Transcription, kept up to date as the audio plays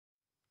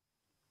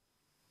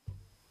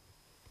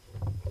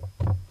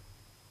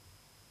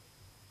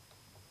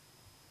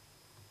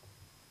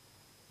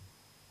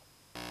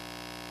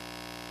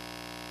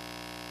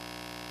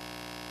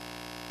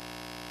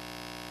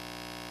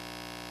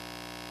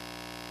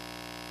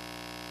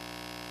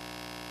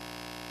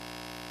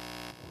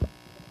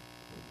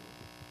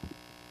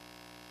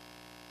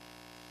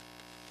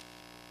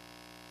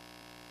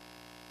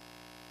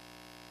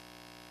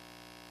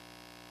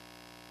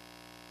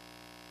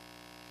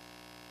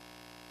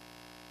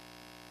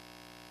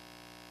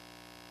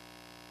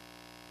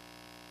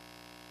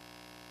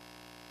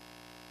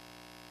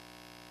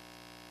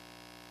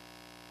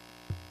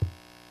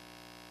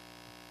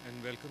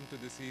welcome to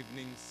this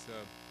evening's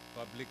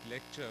public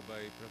lecture by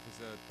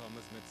Professor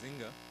Thomas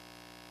Metzinger.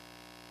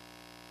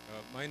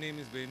 My name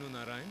is Venu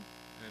Narayan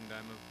and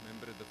I'm a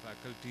member of the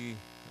faculty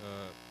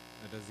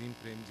at Azim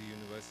Premji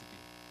University.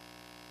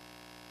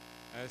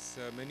 As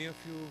many of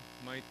you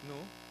might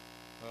know,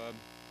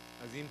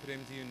 Azim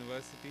Premji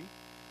University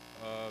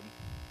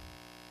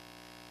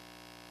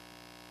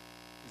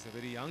is a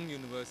very young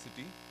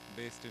university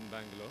based in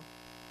Bangalore.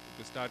 It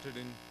was started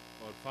in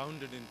or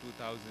founded in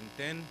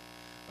 2010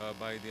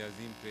 by the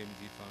Azim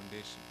Premji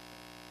Foundation.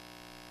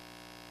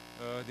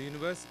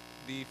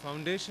 The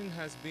foundation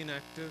has been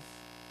active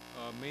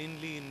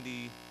mainly in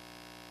the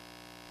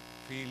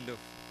field of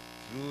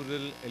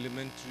rural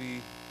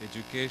elementary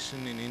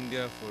education in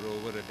India for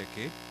over a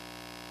decade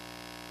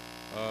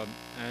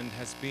and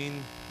has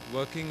been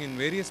working in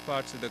various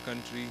parts of the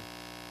country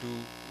to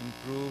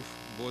improve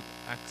both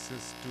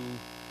access to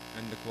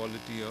and the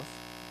quality of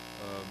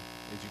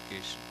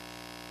education.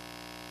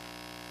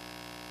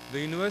 The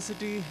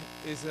university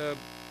is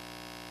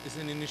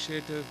an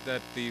initiative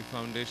that the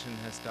foundation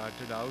has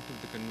started out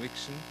of the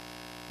conviction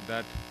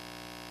that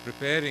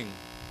preparing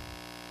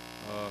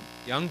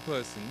young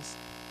persons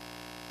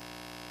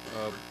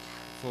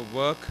for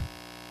work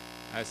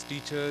as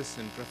teachers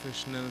and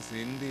professionals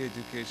in the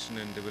education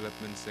and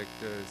development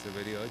sector is a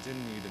very urgent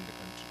need in the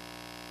country.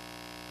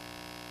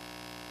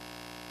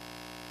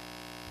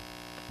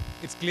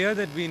 It's clear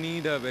that we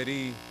need a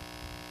very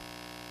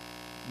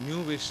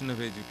new vision of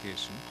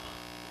education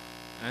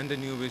and a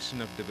new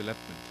vision of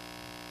development.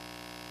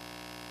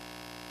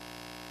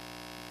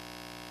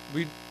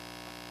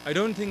 I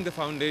don't think the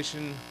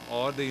foundation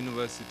or the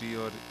university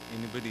or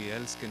anybody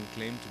else can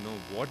claim to know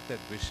what that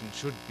vision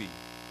should be.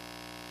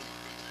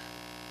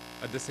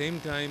 At the same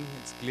time,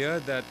 it's clear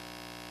that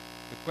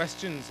the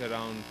questions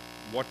around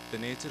what the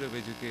nature of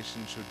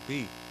education should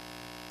be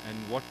and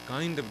what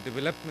kind of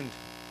development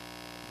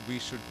we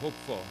should hope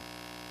for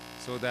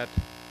so that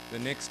the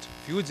next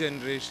few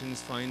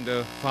generations find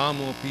a far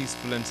more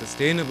peaceful and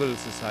sustainable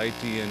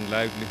society and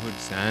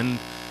livelihoods and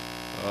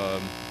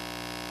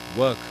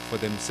work for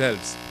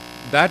themselves.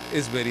 That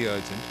is very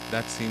urgent.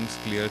 That seems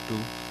clear to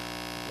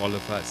all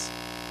of us.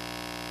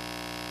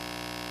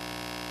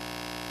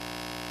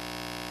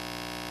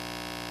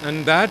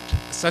 And that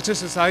such a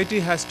society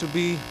has to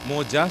be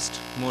more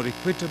just, more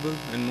equitable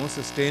and more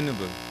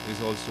sustainable is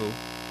also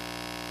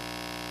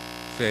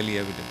fairly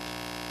evident.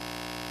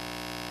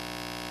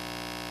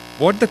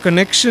 What the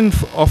connection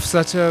of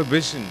such a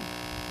vision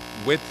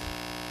with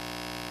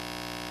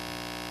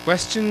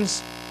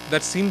questions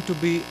that seem to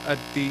be at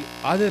the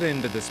other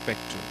end of the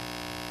spectrum,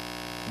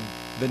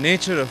 the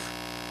nature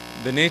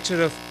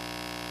of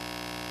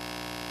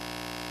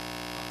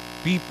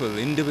people,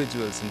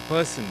 individuals and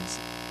persons,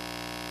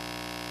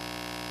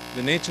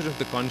 the nature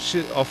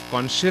of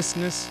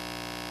consciousness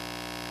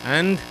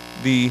and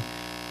the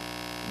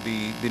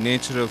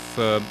nature of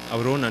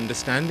our own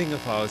understanding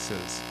of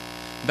ourselves.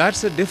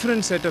 That's a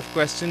different set of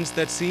questions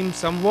that seem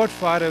somewhat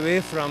far away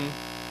from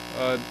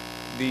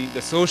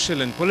the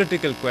social and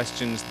political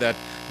questions that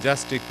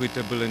just,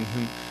 equitable and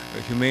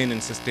humane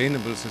and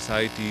sustainable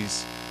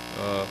societies,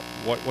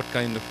 what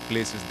kind of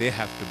places they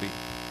have to be.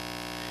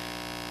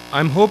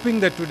 I'm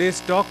hoping that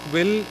today's talk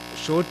will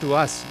show to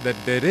us that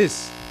there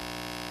is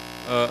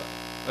a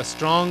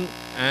strong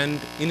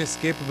and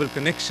inescapable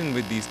connection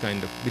with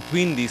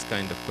between these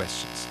kind of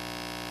questions.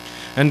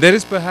 And there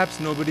is perhaps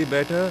nobody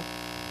better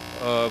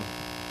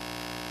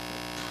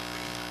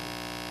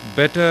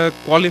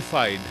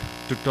qualified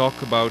to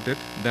talk about it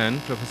than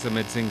Professor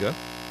Metzinger.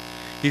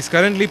 He is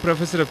currently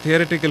Professor of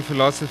Theoretical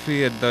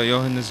Philosophy at the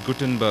Johannes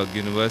Gutenberg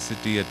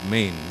University at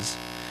Mainz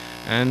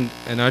and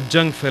an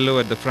adjunct fellow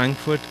at the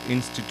Frankfurt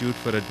Institute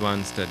for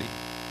Advanced Study.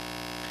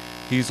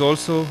 He is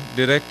also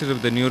director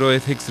of the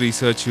Neuroethics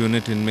Research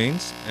Unit in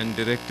Mainz and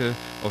director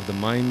of the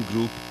Mind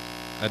Group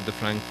at the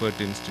Frankfurt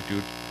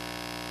Institute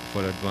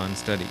for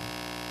Advanced Study.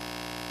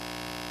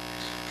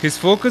 His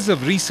focus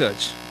of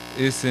research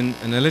is in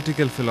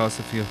analytical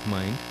philosophy of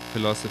mind,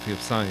 philosophy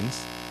of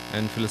science,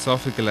 and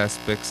philosophical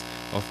aspects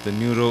of the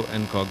neuro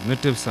and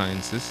cognitive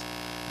sciences,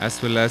 as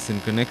well as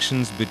in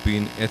connections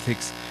between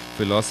ethics,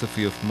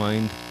 philosophy of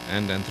mind,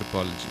 and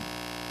anthropology.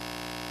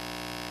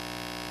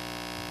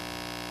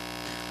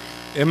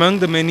 Among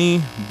the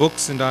many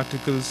books and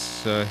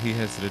articles he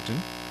has written,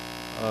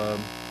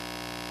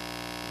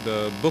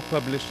 the book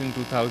published in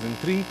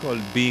 2003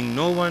 called Being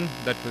No One,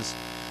 that was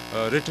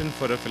written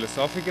for a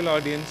philosophical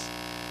audience.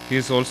 He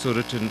has also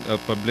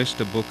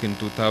published a book in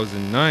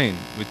 2009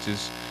 which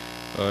is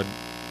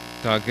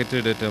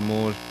targeted at a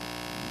more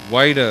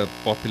wider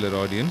popular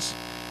audience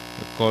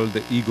called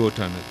The Ego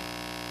Tunnel.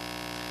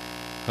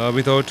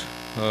 Without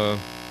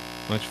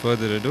much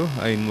further ado,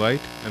 I'm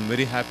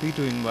very happy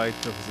to invite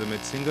Professor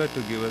Metzinger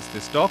to give us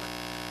this talk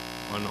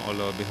on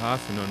all our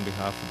behalf and on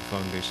behalf of the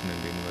Foundation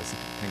and the University.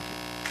 Thank you.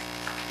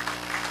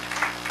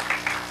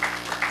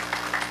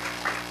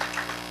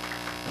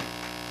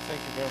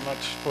 Thank you very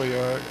much for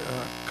your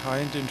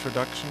kind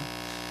introduction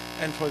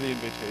and for the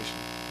invitation.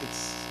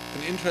 It's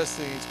an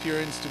interesting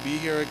experience to be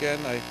here again.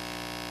 I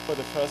for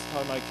the first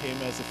time I came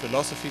as a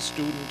philosophy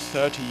student,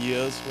 30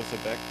 years with a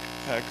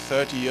backpack,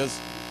 30 years.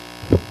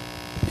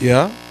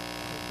 Yeah?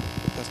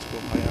 It has to go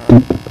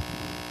higher.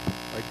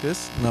 Like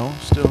this? No,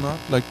 still not.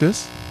 Like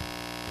this?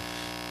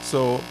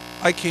 So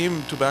I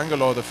came to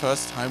Bangalore the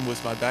first time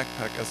with my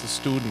backpack as a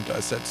student, I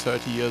said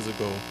 30 years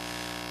ago.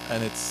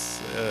 And it's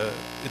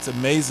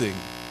amazing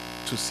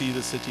to see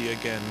the city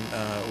again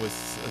with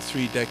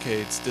 3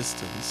 decades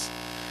distance.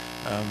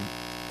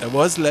 There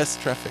was less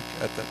traffic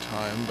at that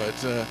time,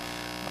 but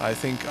I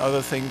think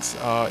other things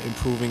are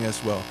improving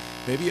as well.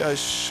 Maybe I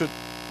should,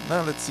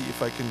 now let's see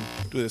if I can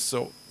do this.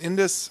 So in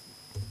this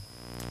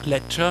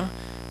lecture,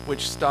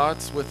 which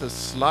starts with a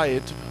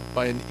slide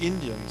by an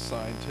Indian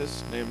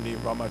scientist, namely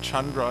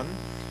Ramachandran,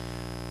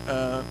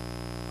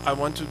 I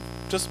want to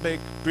just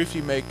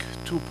briefly make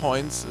 2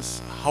 points,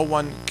 is how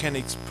one can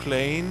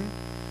explain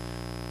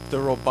the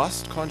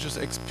robust conscious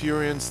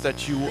experience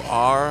that you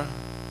are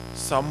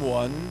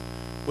someone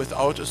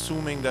without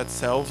assuming that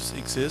selves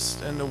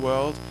exist in the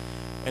world,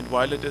 and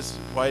why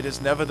it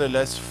is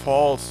nevertheless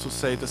false to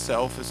say the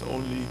self is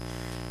only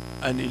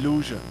an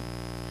illusion.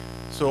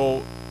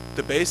 So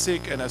the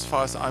basic, and as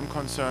far as I'm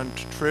concerned,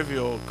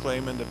 trivial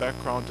claim in the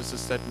background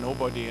is that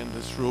nobody in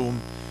this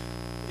room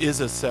is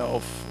a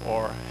self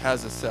or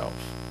has a self.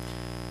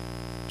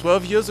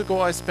 12 years ago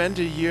I spent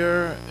a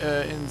year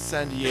in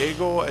San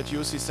Diego, at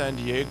UC San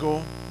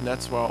Diego, and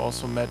that's where I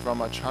also met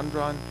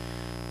Ramachandran.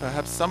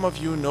 Perhaps some of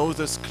you know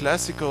this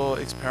classical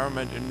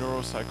experiment in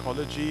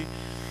neuropsychology.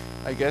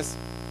 I guess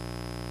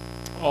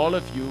all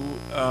of you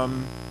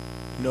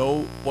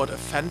know what a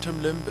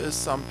phantom limb is.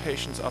 Some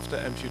patients after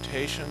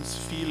amputations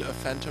feel a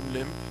phantom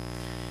limb.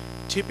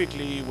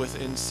 Typically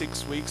within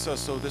 6 weeks or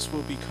so this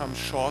will become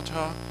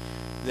shorter.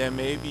 There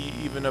may be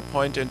even a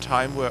point in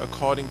time where,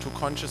 according to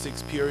conscious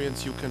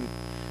experience, you can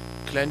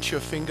clench your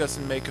fingers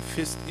and make a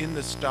fist in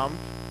the stump,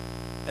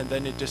 and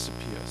then it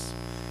disappears.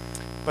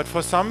 But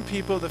for some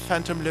people the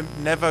phantom limb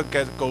never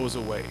goes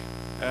away.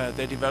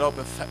 They develop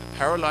a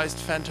paralyzed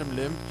phantom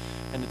limb,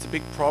 and it's a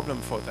big problem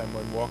for them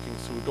when walking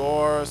through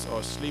doors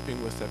or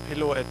sleeping with their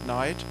pillow at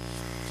night.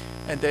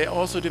 And they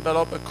also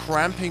develop a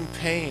cramping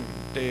pain.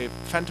 The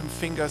phantom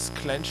fingers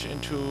clench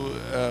into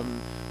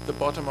the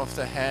bottom of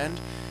the hand,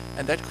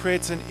 and that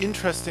creates an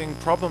interesting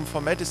problem for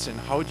medicine.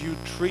 How do you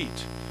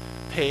treat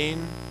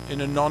pain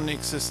in a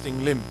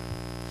non-existing limb?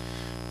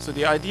 So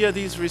the idea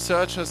these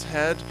researchers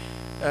had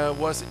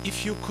was,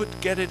 if you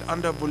could get it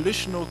under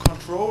volitional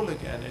control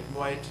again, it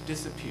might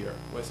disappear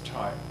with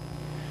time.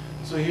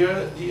 So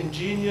here the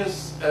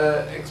ingenious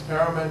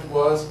experiment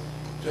was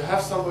to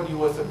have somebody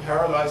with a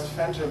paralyzed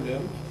phantom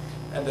limb,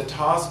 and the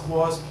task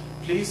was,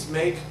 please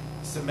make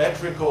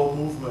symmetrical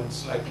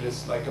movements like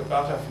this, like a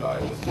butterfly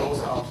with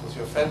both arms, with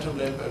your phantom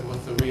limb and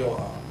with the real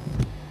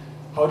arm.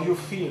 How do you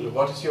feel?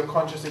 What is your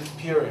conscious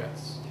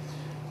experience?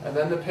 And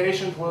then the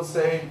patient will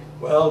say,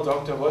 well,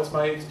 doctor, what's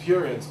my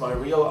experience? My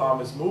real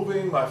arm is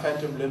moving, my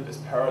phantom limb is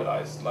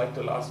paralyzed, like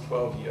the last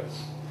 12 years.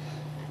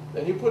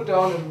 Then you put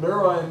down a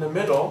mirror in the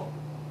middle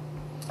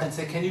and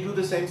say, can you do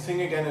the same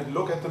thing again and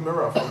look at the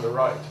mirror from the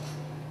right?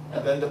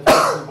 And then the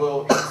person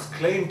will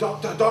exclaim,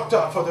 doctor,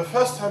 doctor, for the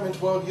first time in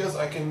 12 years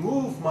I can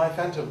move my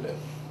phantom limb.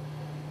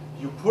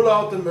 You pull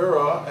out the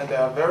mirror and they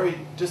are very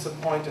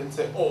disappointed and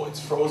say, oh, it's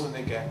frozen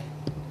again.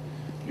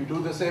 You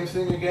do the same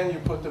thing again, you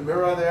put the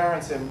mirror there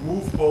and say,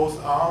 move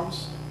both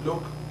arms,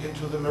 look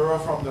into the mirror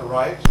from the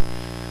right.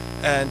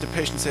 And the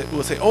patient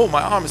will say, oh,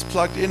 my arm is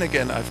plugged in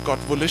again, I've got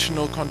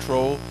volitional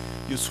control.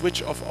 You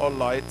switch off all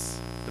lights.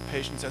 The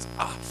patient says,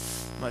 ah,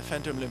 my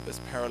phantom limb is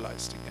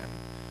paralyzed again.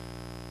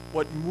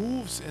 What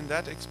moves in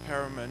that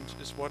experiment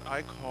is what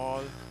I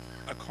call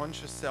a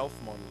conscious self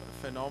model,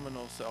 a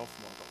phenomenal self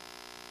model.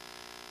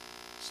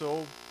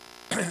 So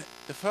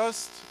the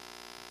first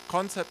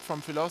concept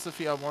from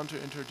philosophy I want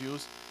to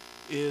introduce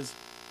is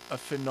a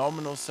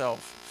phenomenal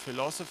self.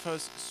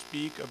 Philosophers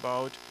speak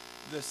about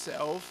the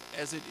self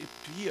as it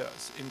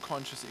appears in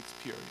conscious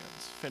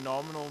experience.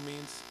 Phenomenal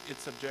means it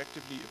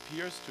subjectively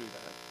appears to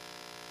that.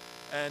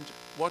 And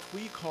what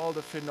we call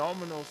the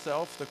phenomenal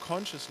self, the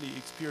consciously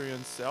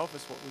experienced self,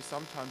 is what we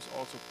sometimes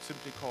also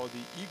simply call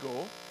the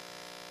ego.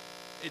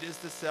 It is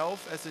the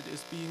self as it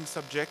is being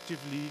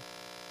subjectively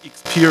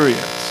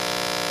experienced.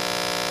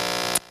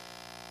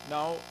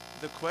 Now,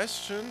 the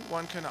question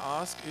one can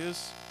ask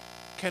is,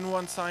 can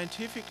one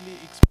scientifically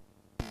explain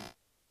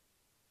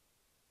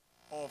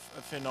of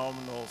a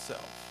phenomenal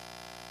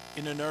self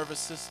in a nervous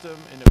system,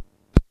 in a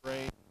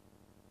brain?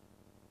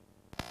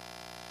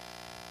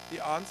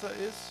 The answer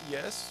is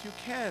yes, you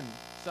can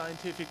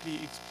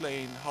scientifically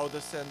explain how the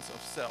sense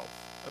of self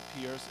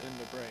appears in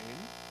the brain,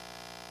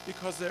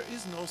 because there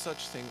is no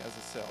such thing as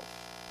a self.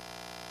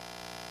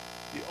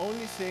 The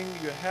only thing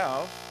you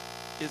have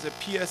is a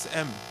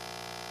PSM,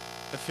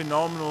 a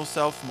phenomenal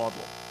self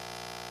model,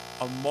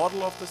 a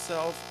model of the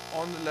self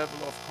on the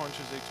level of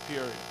conscious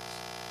experience.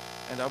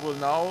 And I will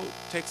now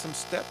take some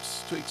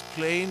steps to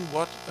explain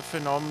what a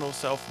phenomenal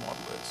self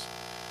model is.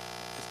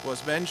 It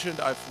was mentioned,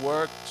 I've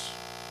worked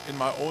in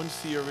my own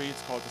theory,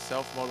 it's called the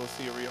self-model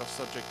theory of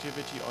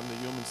subjectivity, on the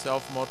human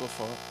self-model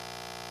for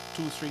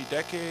 2, 3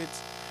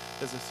 decades.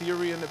 There's a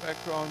theory in the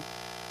background.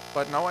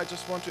 But now I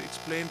just want to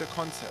explain the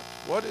concept.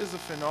 What is a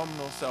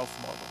phenomenal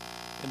self-model?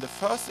 In the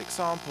first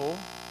example,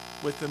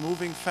 with the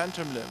moving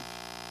phantom limb,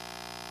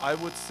 I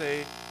would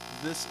say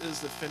this is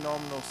the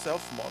phenomenal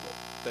self-model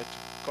that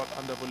got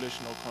under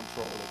volitional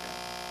control again.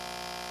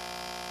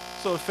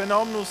 So a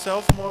phenomenal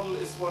self-model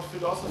is what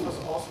philosophers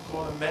also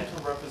call a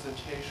mental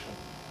representation,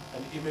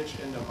 an image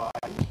in the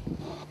mind.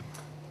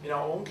 In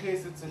our own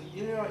case, it's an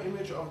inner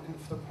image of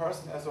the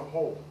person as a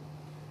whole,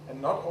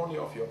 and not only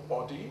of your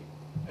body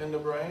in the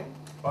brain,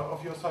 but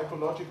of your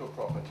psychological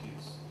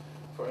properties.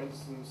 For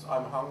instance,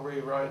 I'm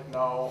hungry right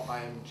now,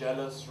 I'm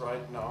jealous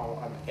right now,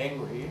 I'm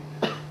angry.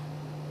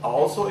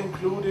 Also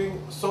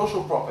including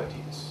social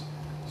properties.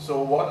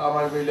 So what are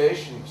my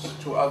relations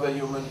to other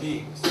human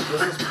beings?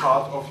 This is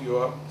part of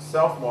your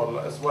self-model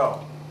as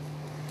well.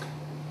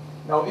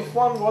 Now, if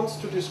one wants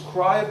to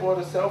describe what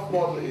a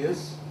self-model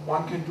is,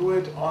 one can do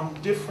it on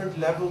different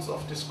levels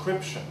of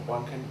description.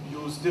 One can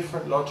use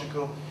different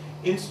logical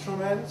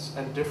instruments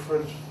and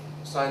different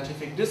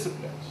scientific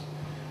disciplines.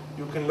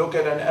 You can look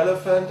at an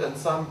elephant, and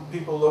some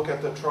people look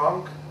at the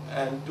trunk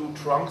and do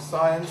trunk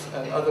science,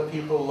 and other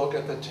people look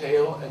at the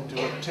tail and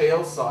do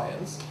tail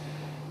science.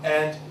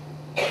 And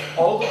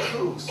all the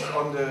truths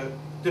on the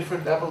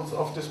different levels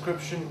of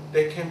description,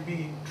 they can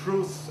be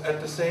truths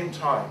at the same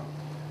time.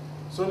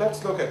 So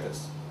let's look at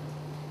this.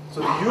 So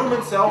the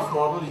human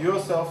self-model, your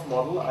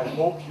self-model, I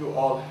hope you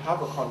all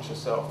have a conscious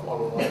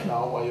self-model right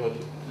now while you're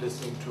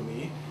listening to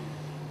me,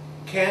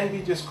 can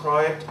be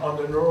described on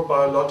the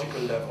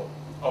neurobiological level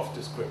of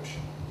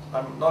description.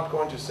 I'm not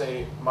going to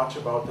say much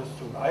about this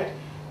tonight,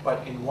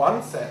 but in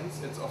one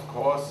sense, it's of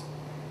course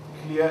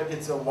clear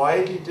it's a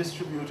widely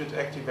distributed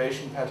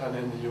activation pattern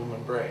in the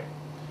human brain.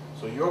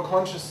 So your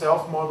conscious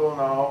self-model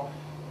now,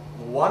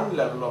 one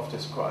level of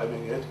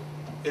describing it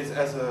is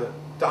as a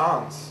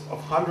dance of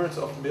hundreds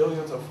of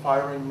millions of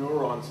firing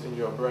neurons in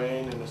your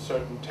brain in a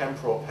certain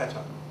temporal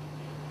pattern.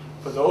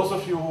 For those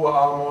of you who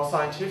are more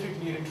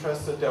scientifically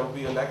interested, there will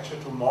be a lecture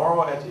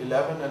tomorrow at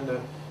 11 in the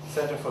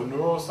Center for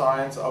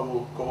Neuroscience. I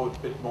will go a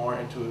bit more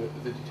into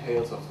the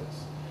details of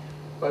this.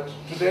 But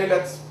today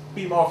let's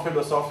be more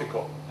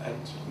philosophical and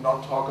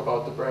not talk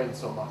about the brain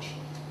so much.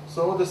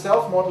 So the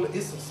self-model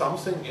is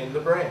something in the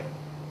brain.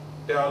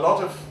 There are a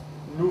lot of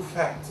new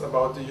facts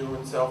about the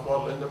human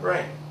self-model in the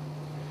brain.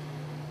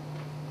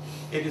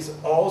 It is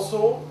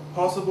also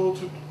possible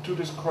to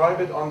describe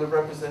it on the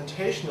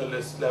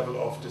representationalist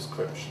level of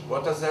description.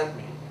 What does that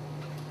mean?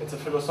 It's a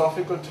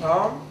philosophical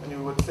term, and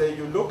you would say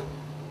you look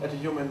at a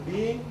human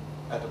being,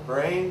 at a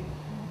brain,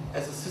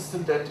 as a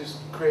system that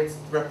creates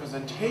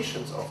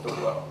representations of the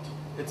world.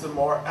 It's a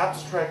more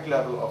abstract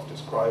level of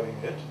describing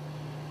it.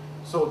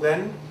 So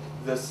then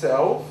the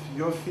self,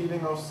 your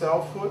feeling of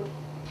selfhood,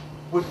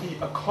 would be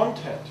a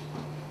content,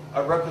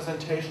 a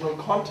representational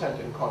content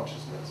in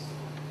consciousness.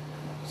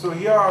 So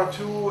here are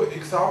two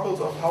examples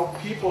of how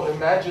people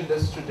imagine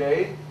this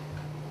today.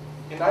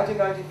 In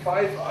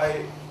 1995,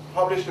 I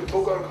published a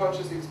book on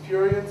conscious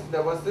experience.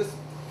 There was this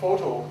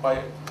photo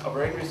by a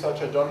brain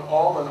researcher, John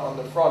Allman, on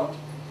the front.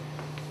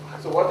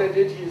 So what they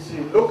did is he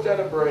looked at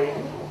a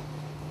brain,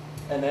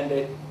 and then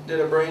they did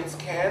a brain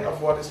scan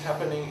of what is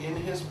happening in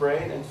his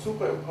brain and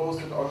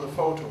superimposed it on the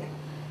photo.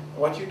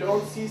 What you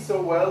don't see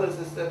so well is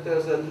that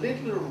there's a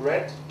little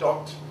red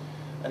dot,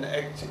 an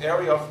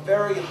area of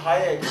very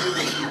high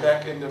activity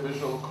back in the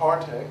visual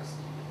cortex,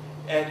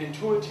 and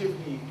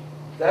intuitively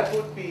that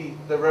would be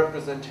the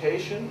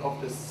representation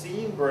of the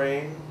seeing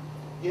brain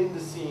in the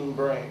seeing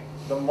brain,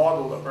 the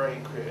model the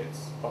brain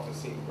creates of the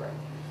seeing brain.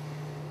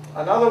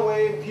 Another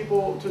way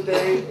people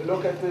today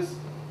look at this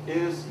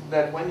is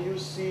that when you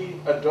see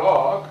a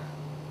dog,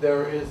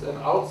 there is an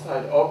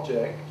outside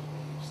object,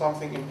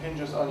 something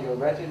impinges on your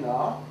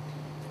retina,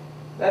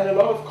 then a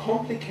lot of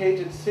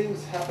complicated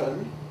things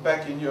happen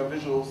back in your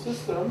visual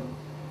system,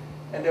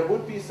 and there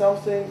would be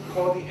something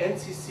called the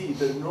NCC,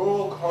 the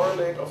neural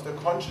correlate of the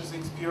conscious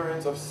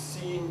experience of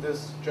seeing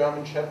this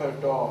German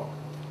Shepherd dog.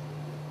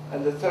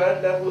 And the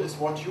third level is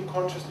what you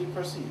consciously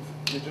perceive.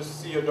 You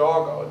just see a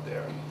dog out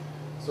there.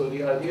 So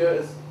the idea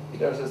is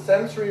there's a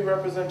sensory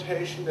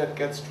representation that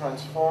gets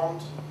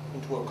transformed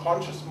into a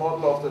conscious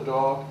model of the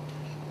dog,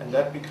 and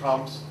that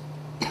becomes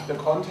the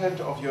content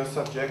of your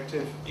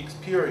subjective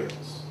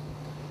experience.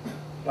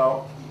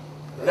 Now,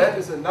 that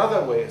is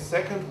another way, a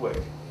second way,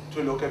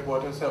 to look at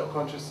what a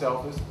conscious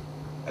self is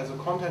as a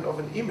content of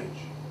an image.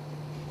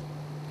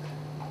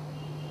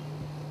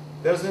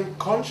 There's a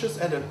conscious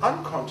and an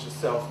unconscious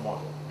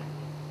self-model.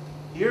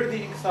 Here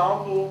the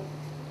example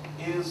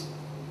is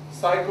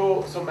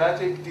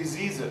psychosomatic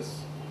diseases.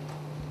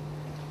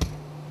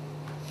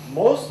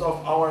 Most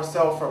of our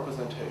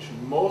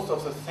self-representation, most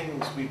of the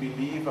things we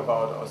believe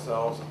about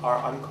ourselves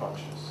are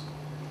unconscious.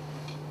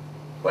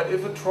 But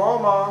if a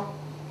trauma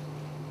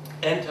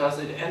enters,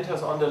 it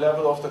enters on the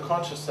level of the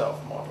conscious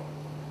self-model.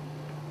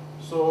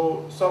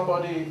 So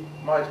somebody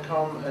might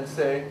come and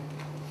say,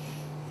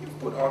 "You've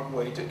put on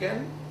weight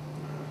again.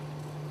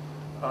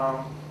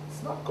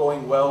 It's not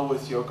going well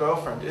with your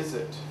girlfriend, is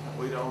it?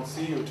 We don't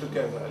see you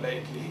together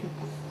lately.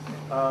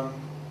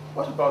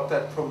 What about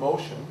that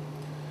promotion?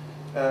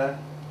 And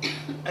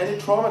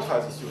it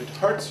traumatizes you. It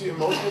hurts you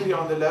emotionally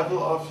on the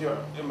level of your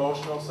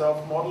emotional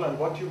self-model, and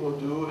what you will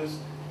do is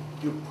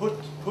you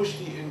push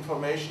the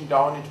information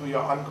down into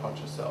your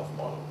unconscious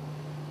self-model.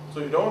 So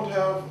you don't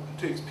have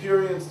to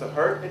experience the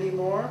hurt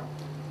anymore,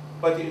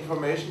 but the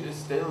information is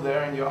still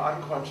there in your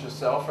unconscious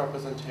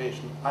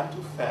self-representation. I'm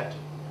too fat.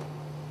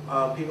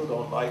 People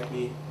don't like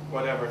me,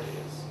 whatever it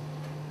is.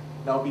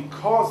 Now,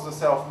 because the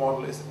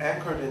self-model is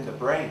anchored in the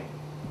brain,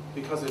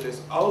 because it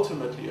is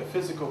ultimately a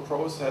physical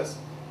process,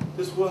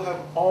 this will have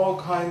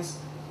all kinds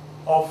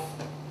of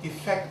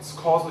effects,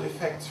 causal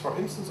effects, for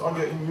instance, on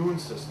your immune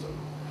system.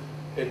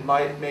 It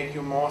might make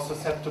you more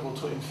susceptible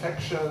to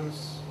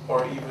infections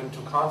or even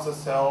to cancer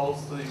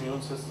cells. The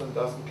immune system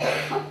doesn't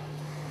care.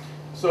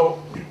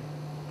 So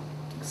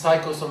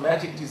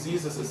psychosomatic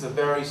diseases is a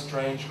very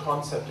strange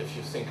concept if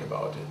you think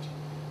about it.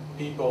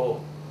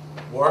 People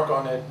work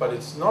on it, but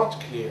it's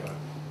not clear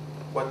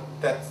what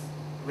that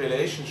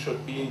relation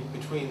should be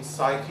between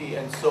psyche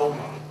and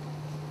soma.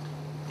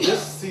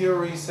 This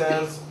theory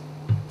says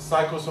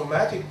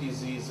psychosomatic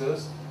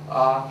diseases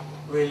are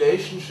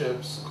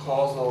relationships,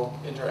 causal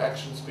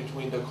interactions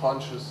between the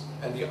conscious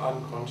and the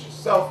unconscious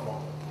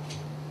self-model.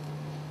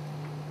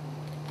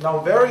 Now,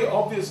 very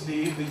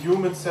obviously, the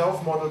human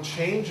self-model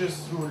changes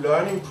through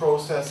learning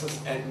processes,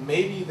 and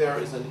maybe there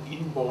is an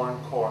inborn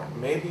core.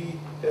 Maybe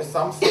there's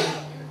something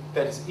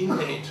that is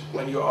innate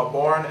when you are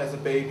born as a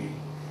baby.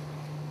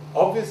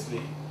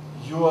 Obviously,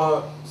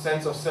 your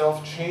sense of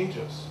self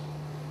changes.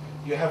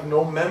 You have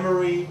no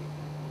memory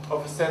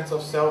of a sense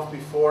of self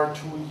before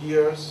 2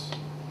 years.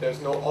 There's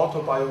no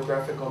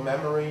autobiographical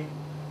memory.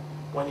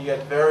 When you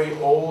get very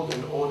old,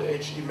 in old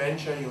age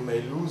dementia, you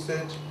may lose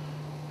it.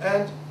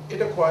 And it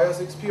acquires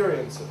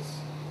experiences.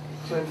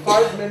 So in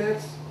 5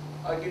 minutes,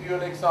 I'll give you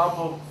an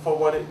example for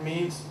what it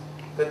means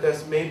that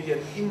there's maybe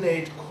an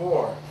innate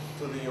core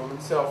to the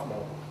human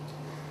self-model.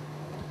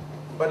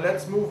 But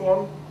let's move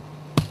on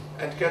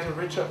and get a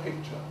richer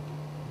picture.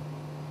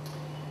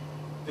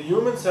 The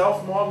human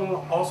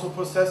self-model also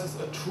possesses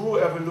a true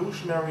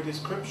evolutionary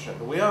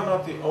description. We are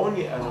not the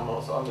only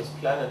animals on this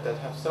planet that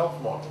have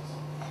self-models.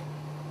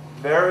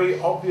 Very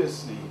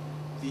obviously,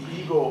 the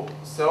ego,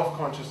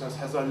 self-consciousness,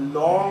 has a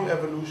long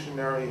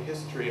evolutionary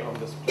history on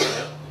this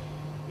planet.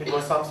 It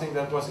was something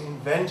that was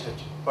invented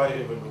by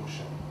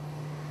evolution.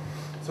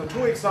 So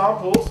 2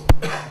 examples,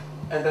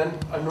 and then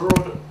a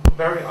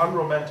very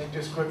unromantic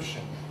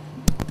description.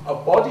 A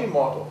body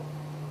model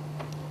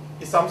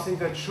is something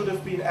that should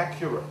have been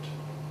accurate,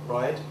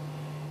 right?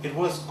 It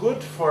was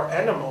good for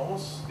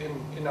animals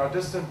in our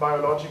distant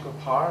biological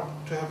part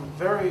to have a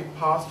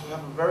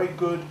very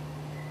good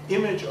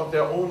image of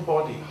their own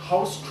body.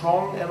 How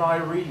strong am I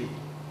really?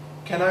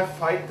 Can I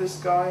fight this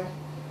guy?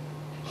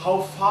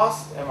 How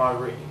fast am I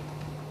really?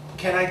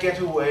 Can I get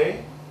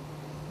away?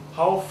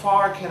 How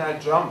far can I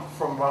jump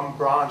from one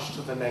branch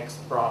to the next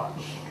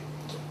branch?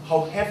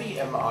 How heavy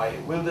am I?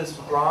 Will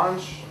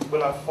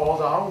I fall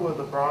down? Will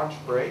the branch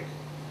break?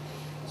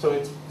 So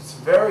it's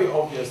very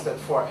obvious that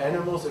for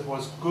animals it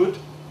was good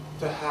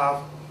to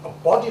have a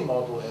body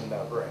model in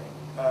their brain,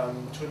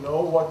 to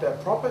know what their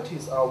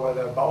properties are, where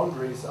their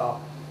boundaries are,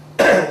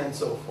 and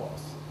so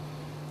forth.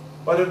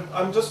 But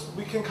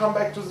we can come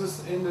back to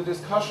this in the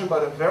discussion,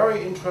 but a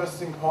very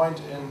interesting point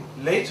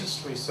in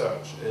latest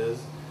research is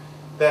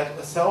that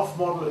a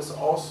self-model is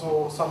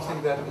also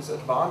something that is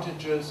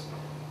advantageous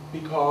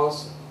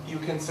because you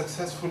can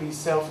successfully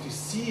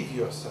self-deceive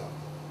yourself.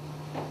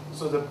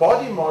 So the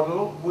body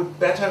model would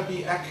better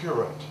be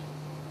accurate.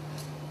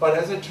 But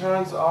as it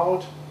turns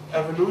out,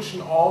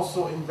 evolution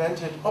also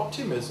invented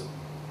optimism.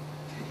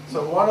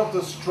 So one of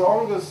the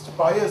strongest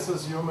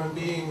biases human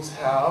beings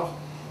have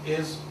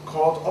is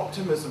called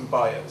optimism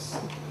bias.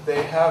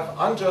 They have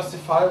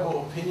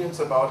unjustifiable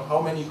opinions about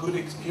how many good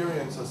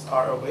experiences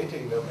are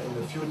awaiting them in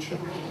the future.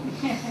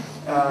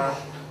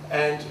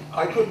 And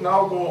I could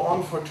now go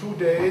on for 2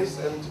 days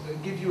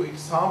and give you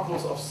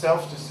examples of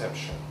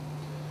self-deception.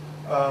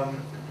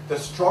 The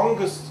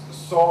strongest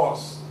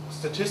source,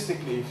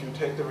 statistically, if you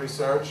take the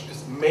research,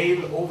 is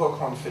male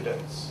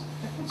overconfidence.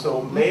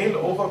 So male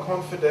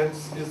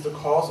overconfidence is the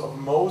cause of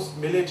most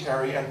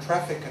military and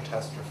traffic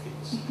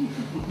catastrophes.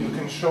 You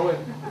can show it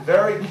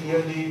very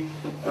clearly,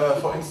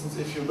 for instance,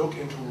 if you look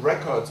into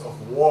records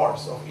of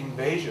wars, of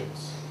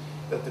invasions,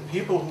 that the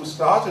people who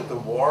started the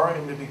war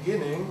in the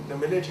beginning, the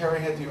military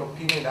had the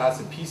opinion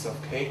as a piece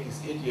of cake,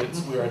 these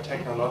idiots, we are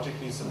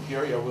technologically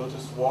superior, we'll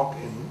just walk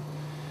in.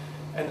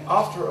 And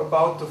after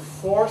about the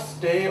 4th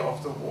day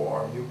of the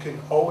war, you can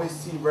always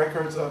see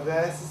records of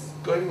this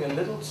going a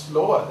little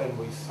slower than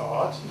we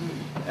thought,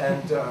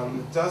 and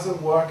it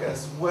doesn't work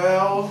as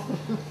well,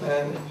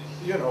 and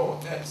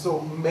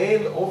so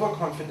male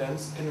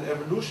overconfidence in an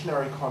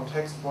evolutionary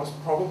context was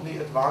probably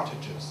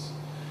advantageous.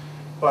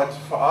 But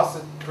for us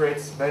it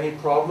creates many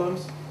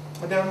problems,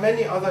 and there are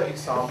many other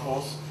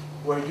examples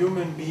where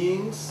human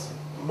beings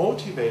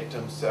motivate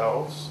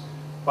themselves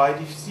by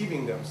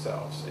deceiving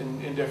themselves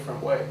in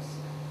different ways.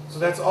 So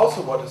that's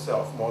also what a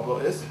self-model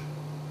is.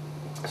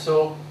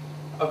 So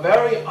a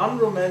very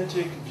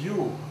unromantic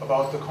view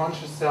about the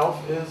conscious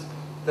self is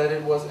that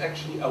it was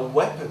actually a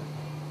weapon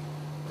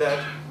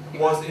that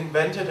was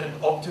invented and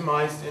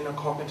optimized in a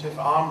cognitive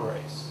arm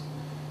race.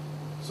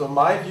 So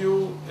my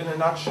view in a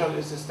nutshell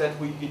is that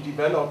we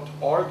developed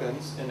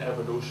organs in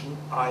evolution,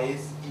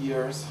 eyes,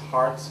 ears,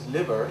 hearts,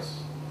 livers,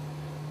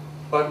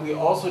 but we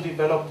also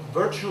developed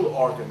virtual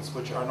organs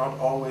which are not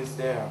always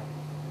there.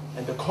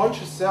 And the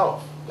conscious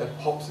self that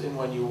pops in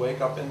when you wake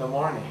up in the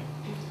morning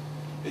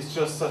is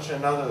just such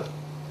another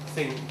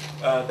thing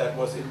that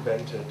was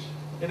invented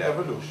in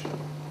evolution.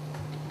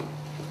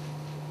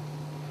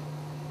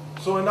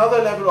 So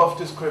another level of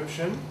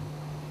description,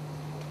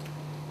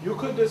 you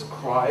could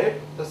describe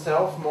the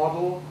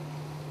self-model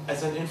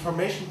as an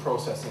information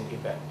processing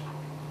event.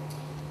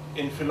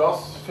 In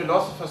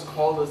philosophers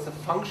call this the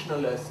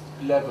functionalist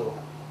level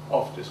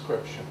of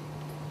description.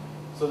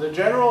 So the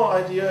general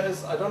idea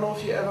is, I don't know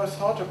if you ever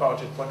thought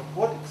about it, but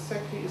what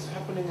exactly is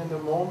happening in the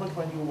moment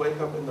when you wake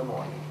up in the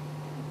morning?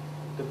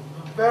 The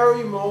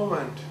very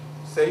moment,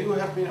 say you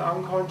have been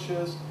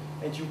unconscious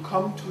and you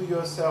come to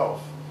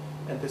yourself,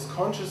 and this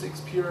conscious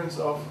experience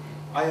of,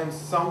 I am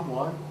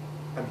someone,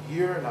 I'm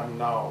here and I'm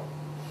now,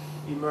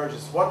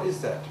 emerges. What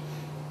is that?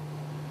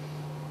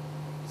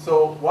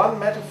 So one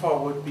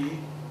metaphor would be,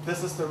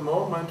 this is the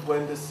moment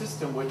when the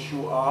system which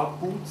you are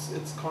boots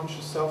its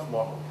conscious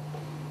self-model.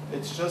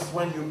 It's just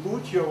when you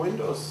boot your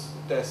Windows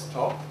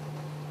desktop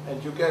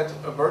and you get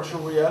a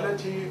virtual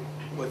reality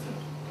with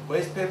a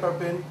waste paper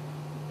bin,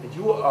 and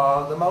you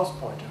are the mouse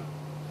pointer.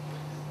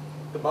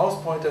 The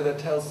mouse pointer that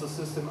tells the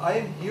system, I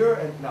am here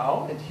and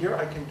now, and here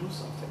I can do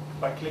something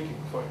by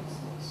clicking, for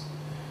instance.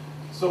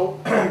 So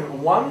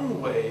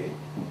one way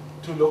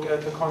to look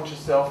at the conscious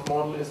self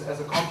model is as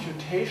a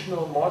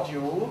computational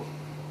module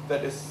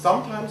that is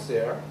sometimes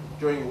there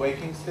during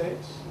waking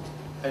states,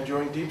 and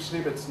during deep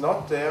sleep it's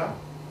not there,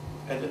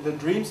 and in the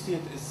dream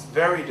state it's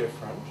very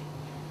different.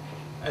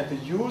 And the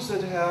use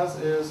it has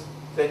is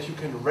that you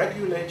can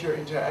regulate your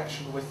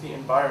interaction with the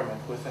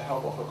environment with the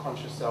help of a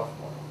conscious self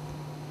model.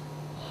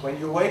 When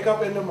you wake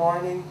up in the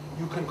morning,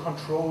 you can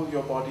control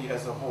your body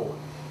as a whole.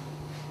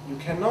 You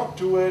cannot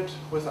do it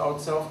without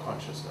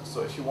self-consciousness.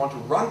 So if you want to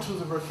run to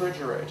the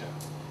refrigerator,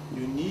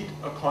 you need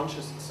a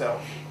conscious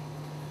self.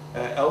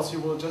 Else you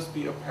will just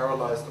be a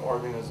paralyzed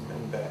organism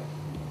in bed.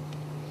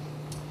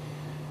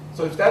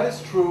 So if that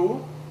is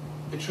true,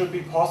 it should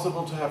be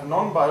possible to have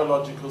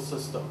non-biological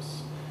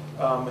systems,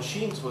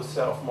 machines with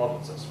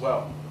self-models as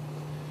well.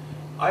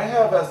 I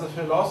have, as a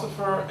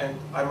philosopher, and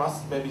I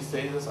must maybe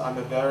say this, I'm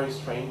a very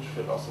strange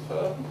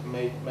philosopher.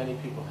 Many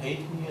people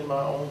hate me in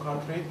my own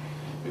country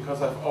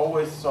because I've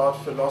always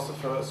thought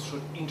philosophers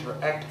should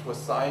interact with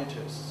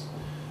scientists.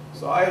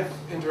 So I've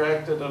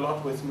interacted a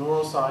lot with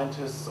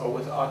neuroscientists or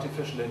with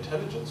artificial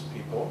intelligence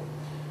people.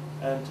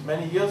 And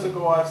many years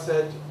ago I've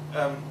said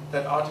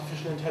that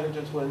artificial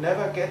intelligence will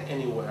never get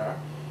anywhere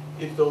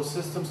if those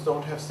systems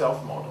don't have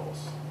self-models.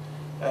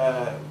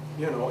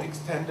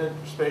 Extended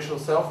spatial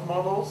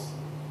self-models,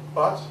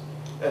 but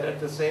that at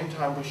the same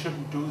time we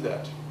shouldn't do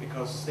that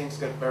because things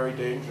get very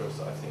dangerous,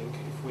 I think,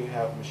 if we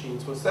have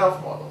machines with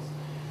self-models.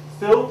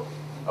 Still,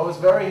 I was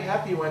very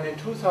happy when in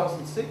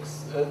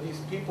 2006 these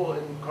people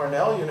in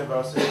Cornell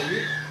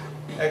University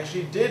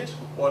actually did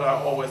what I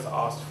always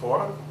asked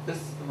for.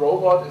 This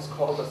robot is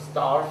called a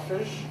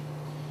starfish.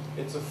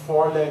 It's a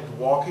 4-legged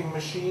walking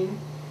machine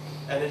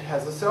and it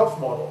has a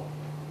self-model.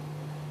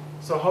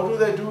 So how do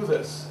they do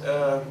this?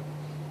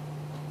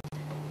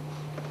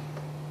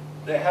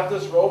 They have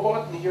this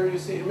robot, and here you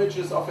see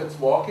images of its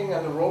walking,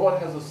 and the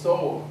robot has a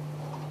soul.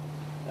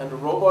 And the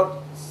robot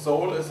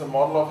soul is a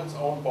model of its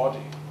own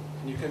body.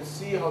 And you can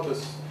see how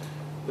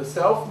the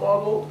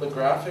self-model, the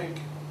graphic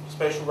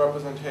spatial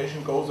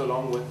representation goes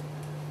along with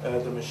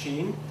the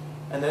machine.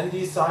 And then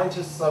these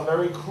scientists are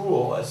very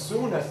cruel. As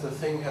soon as the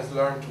thing has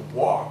learned to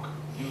walk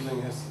using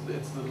its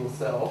little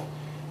self,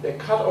 they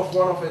cut off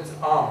one of its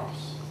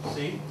arms.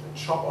 See? They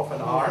chop off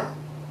an arm.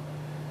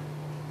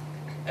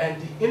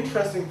 And the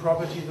interesting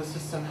property the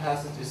system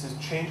has is it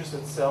changes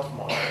its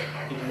self-model.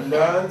 It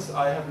learns,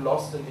 I have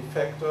lost an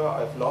effector,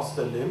 I've lost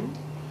a limb,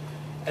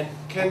 and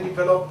can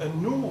develop a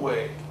new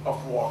way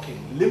of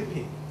walking,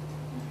 limping.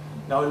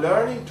 Now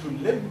learning to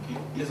limp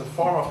is a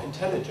form of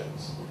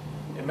intelligence.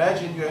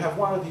 Imagine you have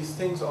one of these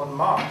things on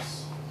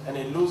Mars, and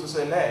it loses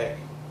a leg,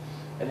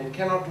 and it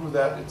cannot do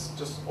that, it's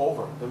just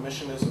over, the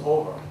mission is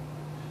over.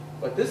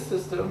 But this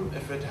system,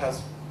 if it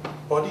has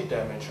body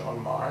damage on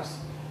Mars,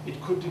 it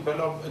could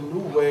develop a new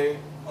way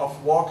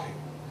of walking.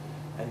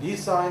 And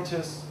these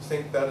scientists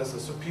think that is a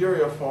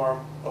superior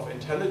form of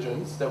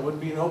intelligence. There would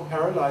be no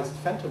paralyzed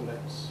phantom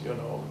limbs,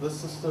 This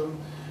system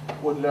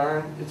would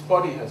learn its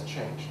body has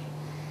changed.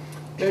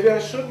 Maybe I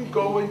shouldn't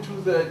go into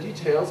the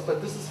details, but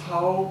this is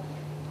how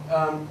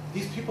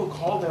these people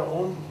call their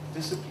own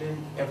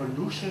discipline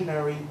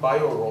evolutionary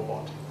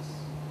biorobotics.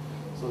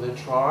 So they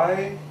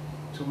try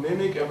to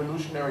mimic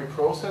evolutionary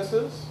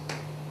processes,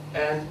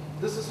 and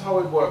this is how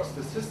it works.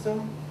 The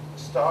system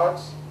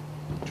starts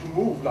to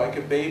move like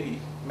a baby,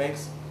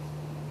 makes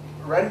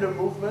random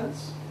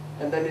movements,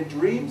 and then it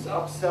dreams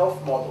up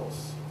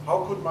self-models.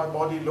 How could my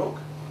body look?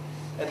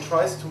 And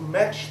tries to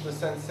match the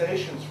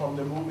sensations from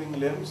the moving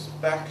limbs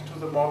back to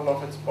the model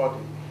of its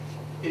body.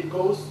 It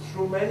goes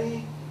through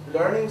many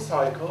learning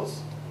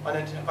cycles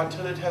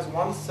until it has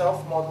one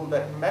self-model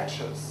that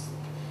matches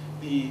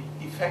the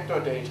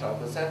effector data,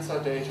 the sensor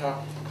data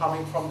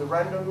coming from the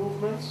random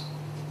movements.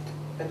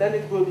 And then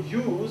it will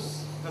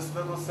use this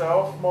little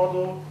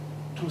self-model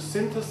to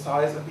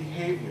synthesize a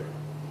behavior.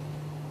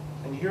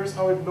 And here's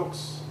how it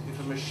looks if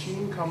a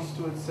machine comes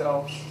to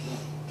itself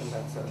in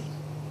that sense.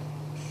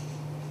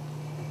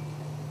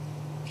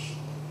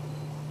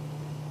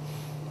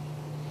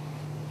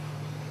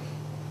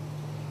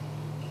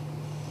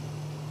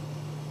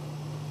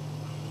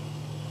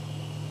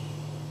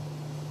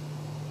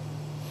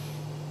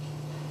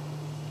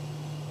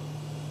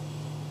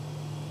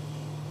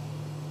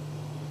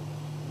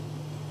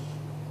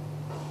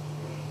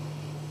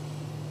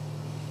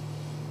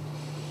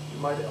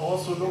 You might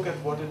also look at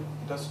what it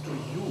does to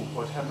you,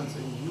 what happens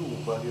in you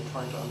while you're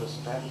trying to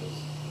understand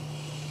this.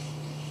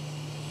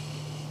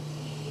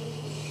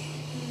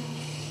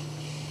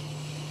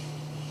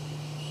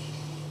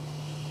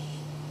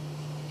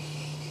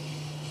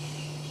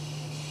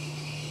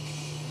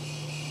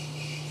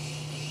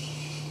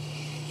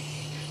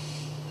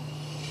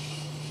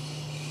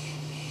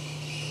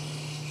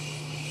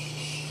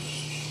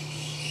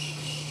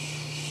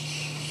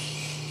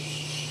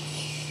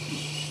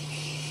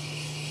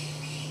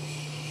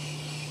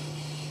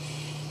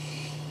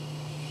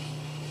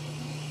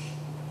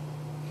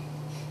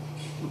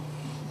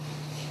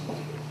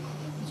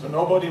 So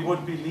nobody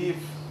would believe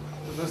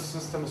this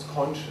system is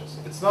conscious.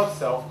 It's not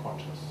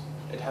self-conscious.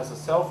 It has a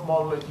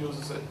self-model, it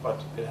uses it,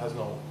 but it has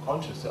no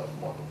conscious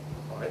self-model,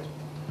 right?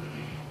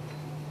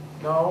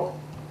 Now,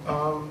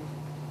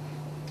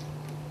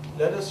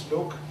 let us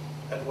look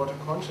at what a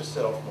conscious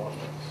self-model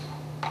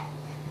is.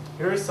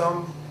 Here is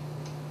some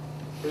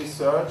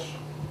research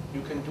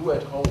you can do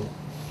at home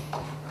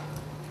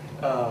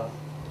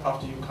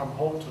after you come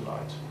home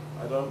tonight.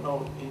 I don't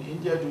know, in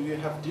India, do you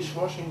have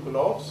dishwashing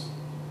gloves?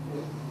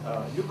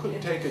 You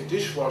could take a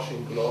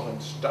dishwashing glove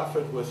and stuff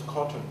it with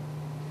cotton.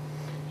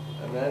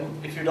 And then,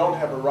 if you don't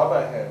have a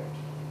rubber hand,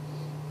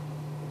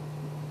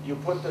 you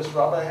put this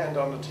rubber hand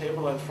on the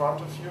table in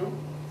front of you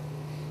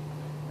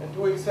and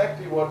do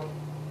exactly what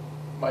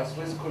my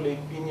Swiss colleague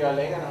Binja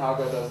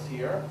Lengenhager does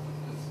here.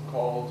 It's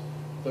called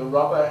the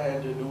rubber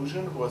hand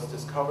illusion. It was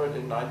discovered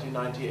in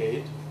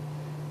 1998.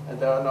 And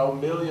there are now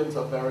millions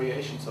of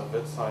variations of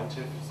it.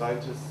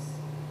 Scientists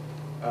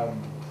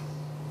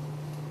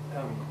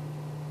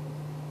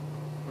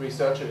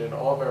research it in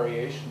all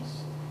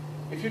variations.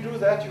 If you do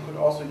that, you could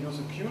also use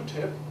a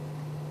Q-tip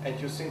and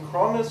you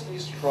synchronously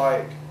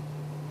strike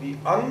the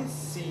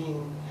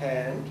unseen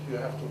hand. You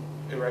have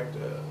to erect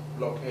a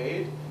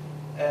blockade,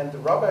 and the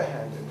rubber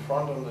hand in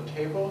front on the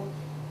table.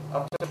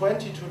 After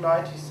 20 to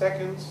 90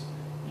 seconds,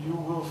 you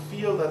will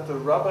feel that the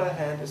rubber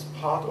hand is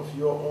part of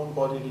your own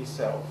bodily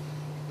self.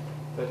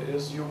 That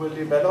is, you will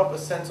develop a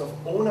sense of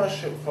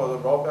ownership for the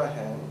rubber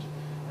hand,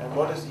 and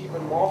what is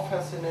even more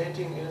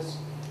fascinating is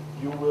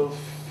you will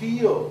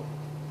feel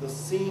the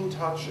seen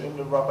touch in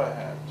the rubber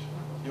hand.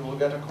 You will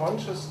get a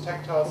conscious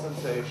tactile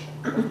sensation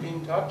of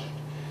being touched.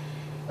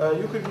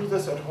 You could do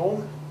this at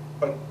home,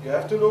 but you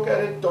have to look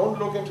at it. Don't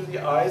look into the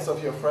eyes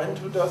of your friend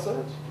who does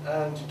it,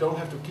 and you don't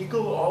have to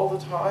giggle all the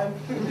time.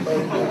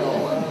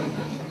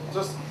 But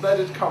just let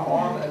it come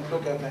on and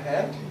look at the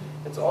hand.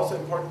 It's also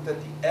important that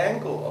the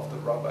angle of the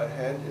rubber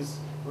hand is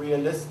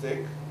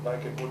realistic,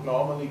 like it would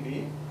normally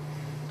be.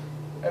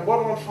 And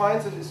what one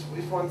finds is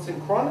if one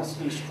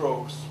synchronously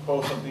strokes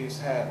both of these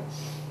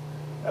hands,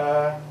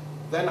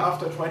 then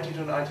after 20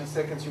 to 90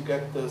 seconds you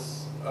get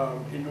this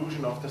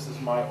illusion of this is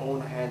my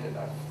own hand and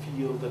I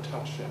feel the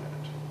touch in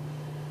it.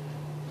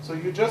 So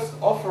you just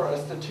offer a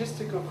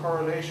statistical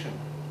correlation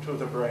to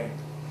the brain.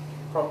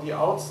 From the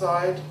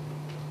outside,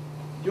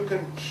 you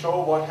can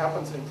show what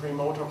happens in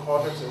premotor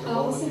cortex in the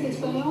Alors, moment. cette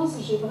expérience,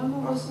 j'ai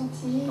vraiment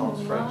ressenti.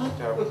 Sounds French,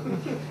 terrible.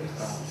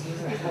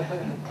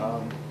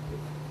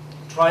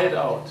 Try it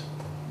out.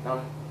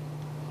 Now,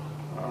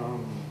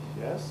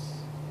 yes.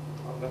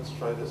 Well, let's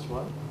try this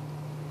one.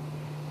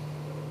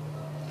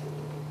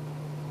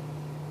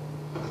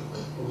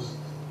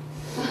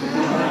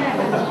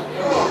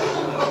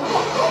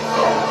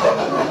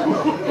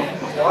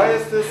 Why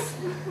is this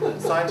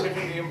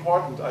scientifically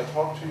important? I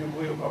talked to you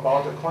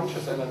about a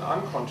conscious and an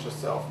unconscious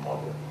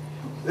self-model.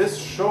 This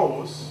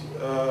shows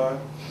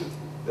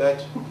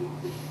that,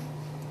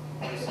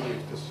 let's see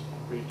if this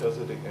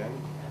redoes it again.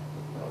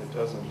 No, it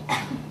doesn't.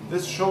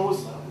 This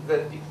shows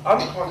that the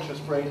unconscious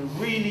brain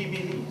really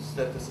believes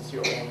that this is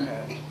your own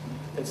hand.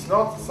 It's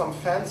not some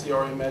fancy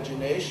or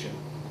imagination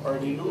or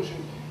an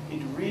illusion.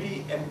 It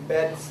really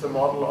embeds the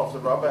model of the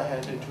rubber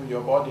hand into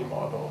your body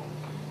model.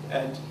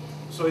 And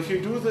so if you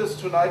do this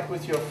tonight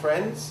with your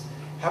friends,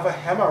 have a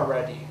hammer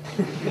ready.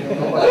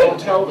 Don't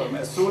tell them.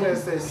 As soon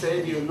as they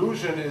say the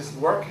illusion is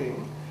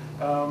working,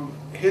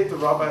 hit the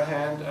rubber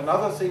hand.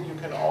 Another thing you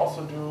can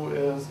also do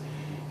is,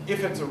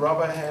 if it's a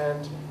rubber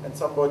hand and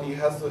somebody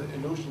has the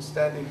illusion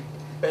standing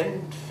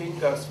bent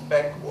fingers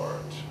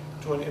backward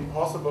to an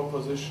impossible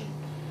position,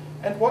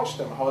 and watch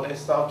them, how they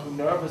start to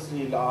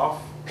nervously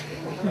laugh,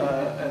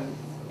 and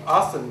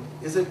ask them,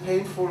 is it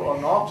painful or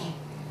not?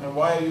 And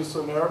why are you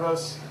so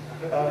nervous?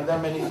 There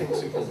are many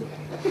things you can do.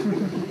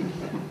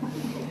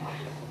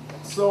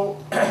 So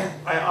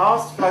I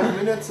asked 5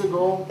 minutes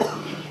ago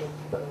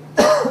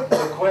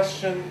the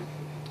question,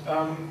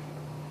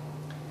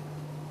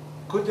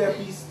 could there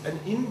be an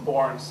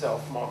inborn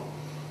self-model?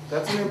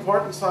 That's an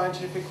important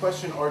scientific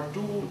question, or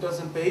does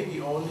a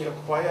baby only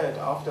acquire it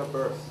after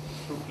birth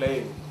through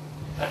playing?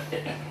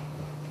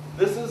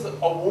 This is a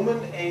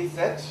woman,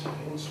 AZ,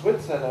 in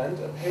Switzerland,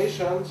 a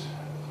patient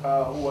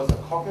who was a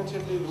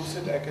cognitively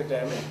lucid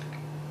academic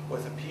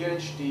with a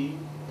PhD,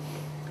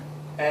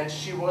 and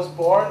she was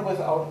born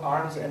without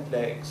arms and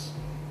legs.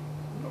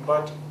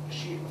 But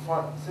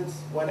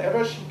since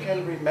whenever she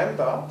can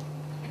remember,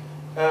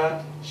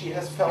 she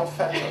has felt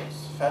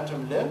phantoms,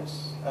 phantom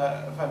limbs,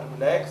 phantom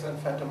legs, and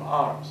phantom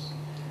arms.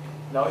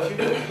 Now, if you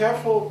do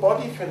careful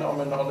body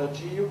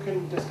phenomenology, you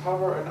can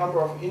discover a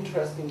number of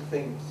interesting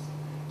things,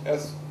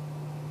 as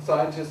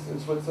scientists in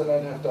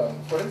Switzerland have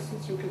done. For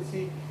instance, you can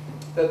see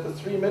that the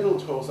 3 middle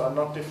toes are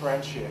not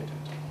differentiated.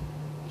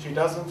 She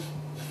doesn't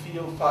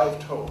feel 5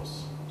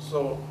 toes.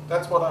 So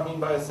that's what I mean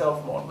by a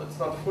self-model. It's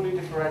not fully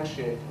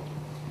differentiated.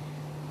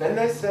 Then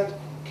they said,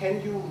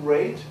 can you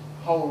rate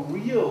how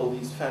real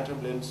these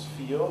phantom limbs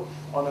feel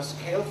on a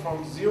scale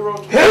from 0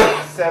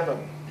 to 7?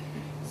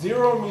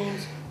 0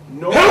 means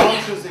no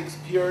conscious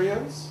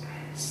experience.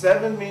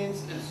 7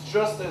 means it's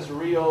just as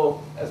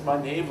real as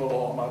my navel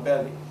or my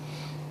belly.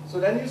 So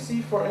then you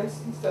see, for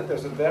instance, that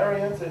there's a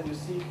variance, and you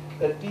see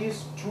that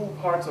these 2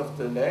 parts of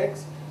the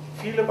legs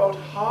feel about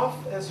half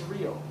as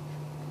real,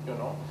 you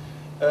know,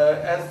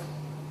 as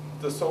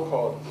the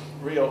so-called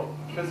real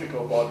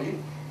physical body.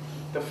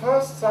 The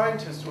first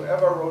scientist who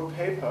ever wrote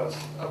papers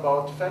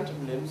about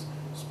phantom limbs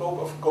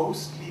spoke of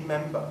ghostly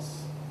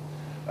members.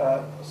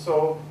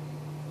 So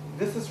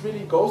this is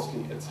really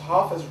ghostly. It's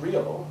half as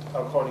real,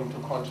 according to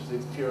conscious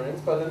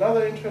experience. But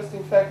another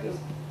interesting fact is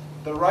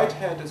the right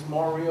hand is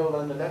more real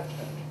than the left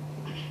hand.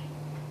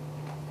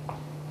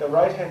 The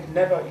right hand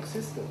never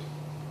existed.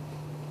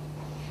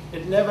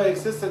 It never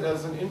existed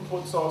as an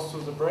input source to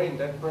the brain.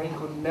 That brain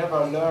could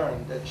never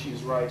learn that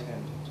she's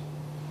right-handed.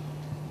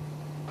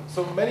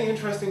 So many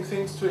interesting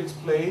things to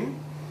explain.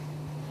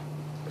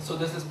 So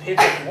this is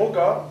Peter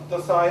Brugger,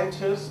 the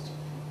scientist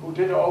who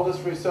did all this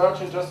research,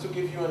 and just to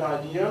give you an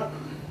idea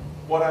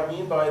what I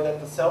mean by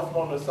that the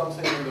self-model is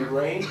something in the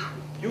brain,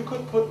 you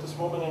could put this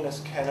woman in a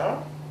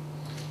scanner,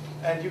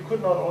 and you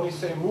could not only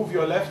say move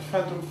your left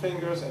phantom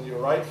fingers and your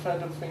right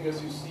phantom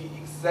fingers, you see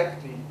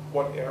exactly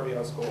what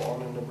areas go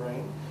on in the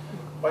brain.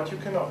 But you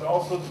can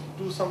also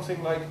do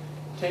something like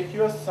take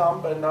your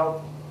thumb and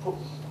now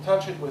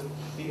touch it with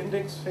the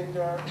index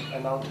finger,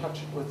 and now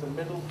touch it with the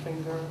middle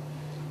finger,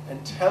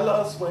 and tell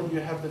us when you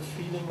have the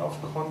feeling of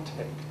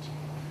contact,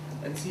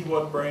 and see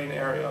what brain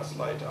areas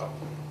light up.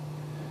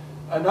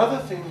 Another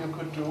thing you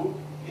could do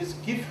is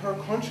give her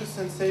conscious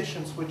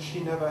sensations which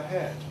she never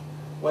had.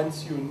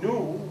 Once you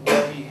knew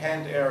where the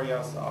hand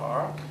areas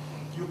are,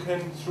 you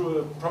can, through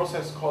a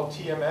process called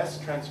TMS,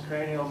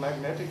 transcranial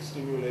magnetic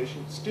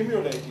stimulation,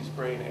 stimulate these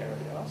brain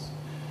areas.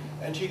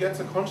 And she gets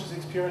a conscious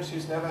experience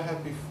she's never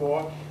had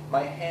before.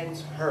 My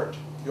hands hurt.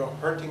 You're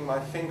hurting my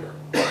finger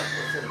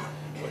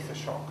with the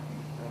shock.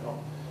 You know?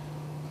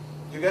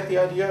 You get the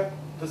idea?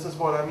 This is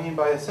what I mean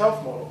by a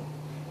self-model.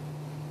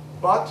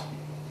 But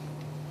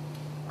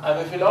I'm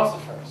a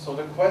philosopher, so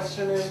the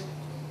question is,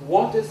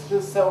 what is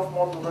this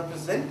self-model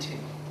representing?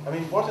 I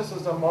mean, what is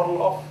this a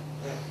model of?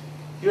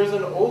 Here's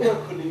an older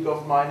colleague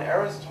of mine,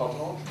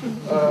 Aristotle,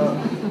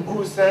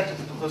 who said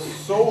the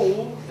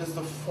soul is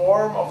the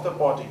form of the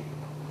body.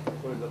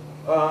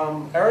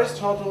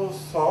 Aristotle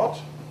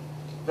thought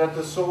that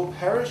the soul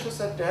perishes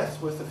at death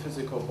with the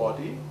physical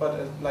body,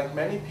 but like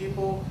many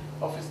people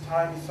of his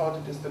time, he thought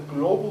it is the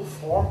global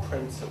form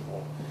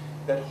principle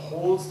that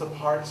holds the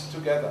parts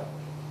together.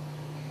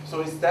 So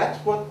is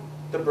that what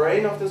the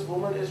brain of this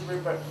woman is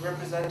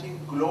representing,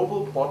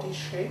 global body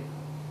shape?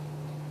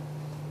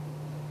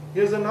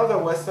 Here's another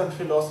Western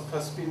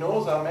philosopher,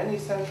 Spinoza, many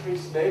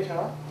centuries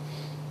later.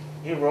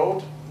 He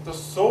wrote, the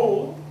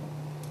soul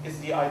is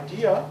the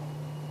idea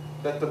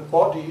that the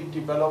body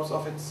develops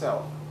of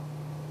itself.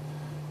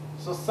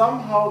 So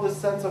somehow the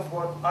sense of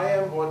what I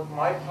am, what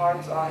my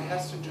parts are,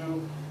 has to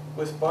do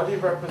with body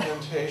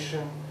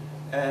representation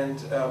and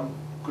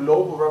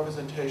global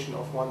representation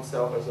of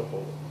oneself as a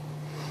whole.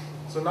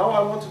 So now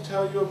I want to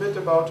tell you a bit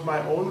about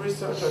my own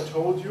research. I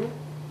told you,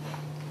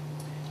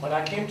 when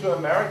I came to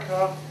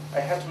America, I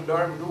had to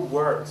learn new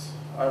words.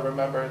 I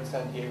remember in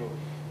San Diego.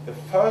 The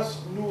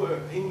first new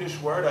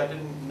English word I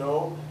didn't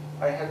know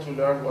I had to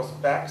learn was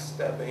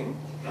backstabbing.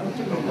 I had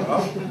to look it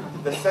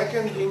up. The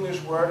second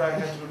English word I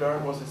had to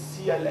learn was a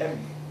CLM.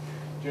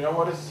 Do you know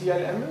what a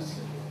CLM is?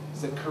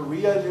 It's a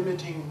career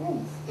limiting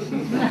move.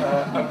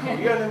 A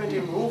career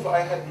limiting move I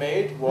had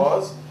made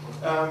was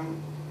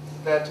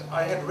that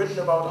I had written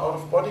about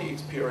out-of-body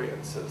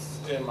experiences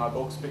in my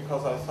books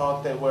because I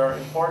thought they were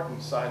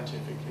important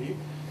scientifically.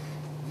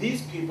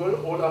 These people,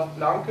 Olaf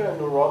Blanke, a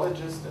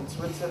neurologist in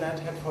Switzerland,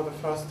 had for the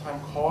first time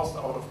caused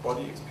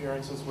out-of-body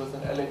experiences with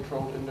an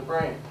electrode in the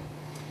brain.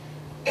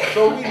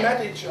 So we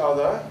met each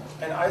other,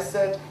 and I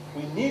said,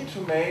 we need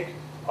to make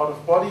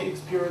out-of-body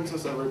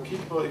experiences and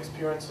repeatable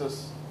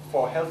experiences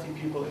for healthy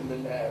people in the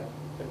lab.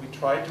 And we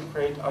tried to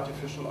create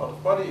artificial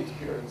out-of-body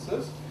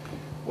experiences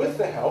with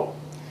the help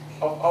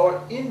of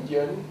our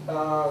Indian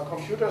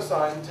computer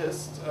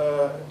scientist,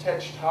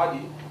 Tej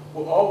Thadi,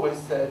 who always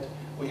said,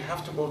 we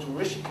have to go to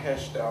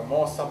Rishikesh, there are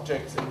more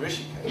subjects in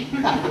Rishikesh.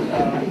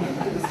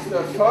 This is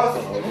the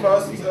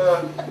first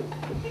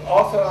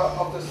author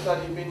of the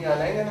study, Binja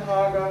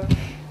Lengenhager,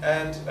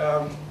 and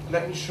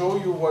let me show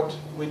you what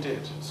we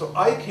did. So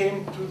I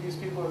came to these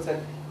people and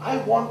said, I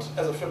want,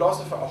 as a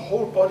philosopher, a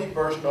whole body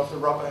version of the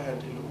rubber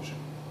hand illusion.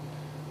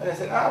 And they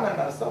said,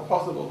 no, it's not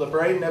possible. The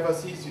brain never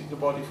sees the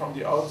body from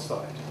the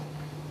outside.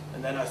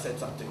 And then I said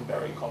something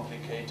very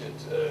complicated,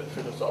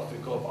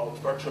 philosophical about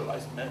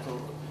virtualized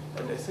mental.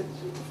 And they said,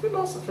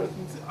 philosophers,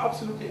 it's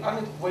absolutely,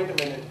 wait a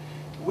minute,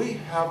 we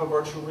have a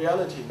virtual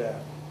reality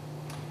lab.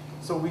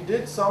 So we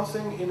did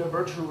something in a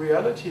virtual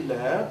reality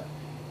lab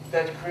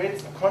that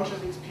creates a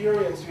conscious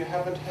experience you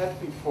haven't had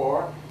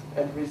before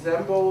and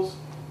resembles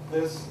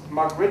this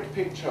Magritte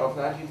picture of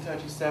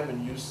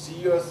 1937. You see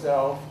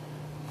yourself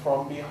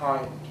from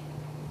behind.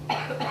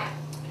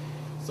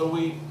 So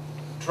we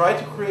try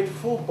to create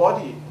full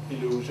body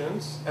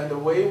illusions, and the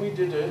way we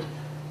did it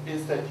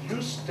is that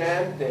you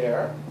stand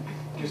there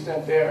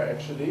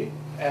actually,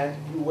 and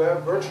you wear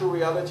virtual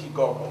reality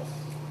goggles.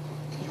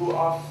 You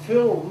are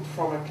filmed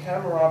from a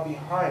camera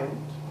behind,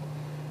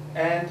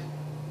 and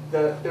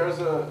there's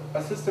a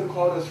system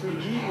called a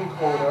 3D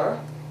encoder,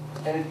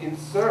 and it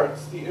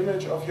inserts the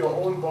image of your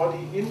own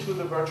body into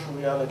the virtual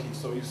reality.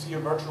 So you see a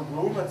virtual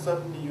room, and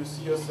suddenly you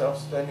see yourself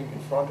standing in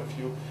front of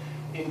you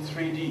in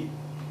 3D.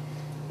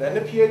 Then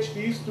the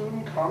PhD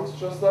student comes,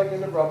 just like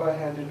in the rubber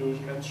hand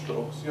illusion, and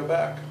strokes your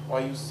back,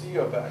 while you see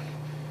your back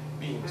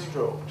being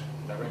stroked.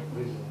 Direct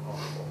vision of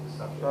the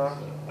subject.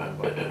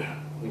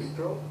 We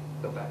stroke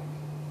the back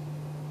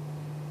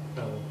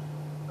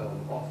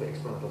of the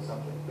experimental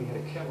subject. We had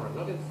a camera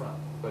not in front,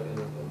 but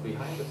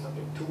behind the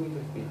subject, 2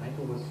 meters behind,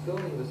 who was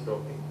filming the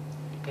stroking,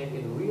 and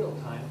in real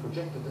time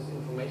projected this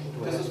information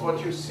to us. This is what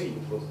you see.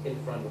 Which was in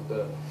front of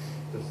the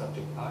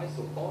subject's eyes.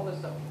 So all the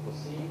subject will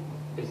see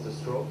is the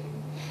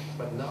stroking,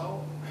 but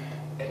now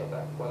at the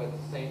back, while at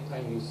the same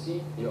time you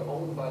see your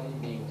own body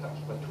being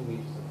touched by 2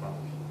 meters in front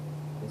of you.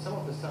 And some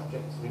of the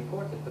subjects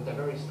reported that they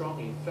very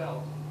strongly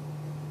felt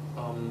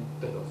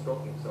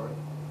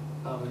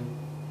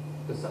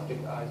the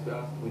subject eyes.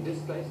 We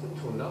displaced them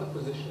to another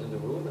position in the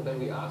room, and then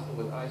we asked them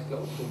with eyes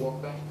closed to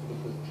walk back to the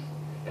position.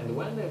 And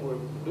when they were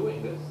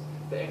doing this,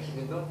 they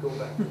actually did not go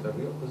back to their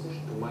real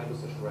position, to my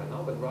position right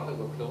now, but rather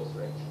were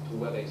closer actually to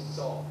where they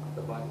saw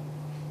the body.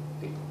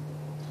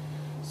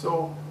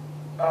 So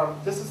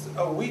this is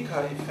a weaker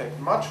effect,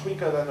 much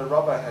weaker than a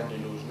rubber hand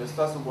illusion. This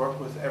doesn't work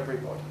with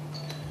everybody.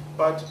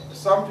 But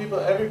some people,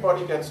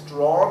 everybody gets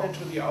drawn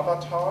into the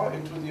avatar,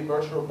 into the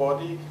virtual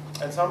body,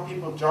 and some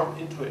people jump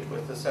into it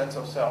with the sense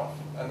of self.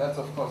 And that's,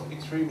 of course,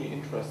 extremely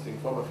interesting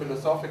from a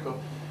philosophical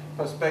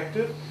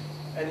perspective.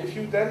 And if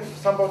you then,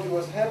 somebody who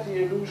has had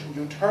the illusion,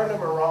 you turn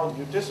them around,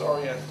 you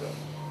disorient them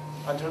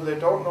until they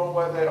don't know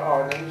where they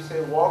are. And then you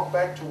say, walk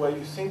back to where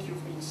you think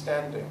you've been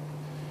standing.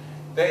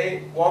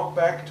 They walk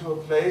back to a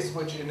place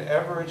which in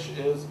average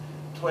is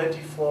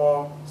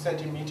 24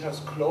 centimeters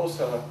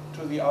closer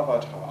to the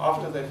avatar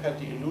after they've had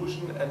the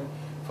illusion, and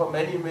for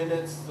many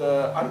minutes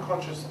the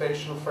unconscious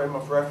spatial frame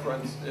of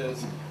reference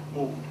is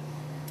moved.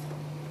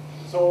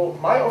 So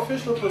my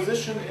official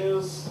position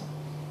is,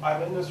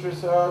 I'm in this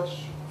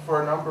research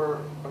for a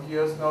number of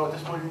years now,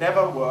 this will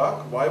never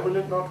work. Why will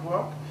it not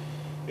work?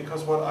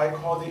 Because what I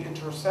call the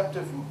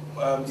interoceptive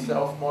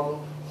self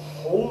model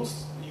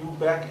holds you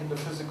back in the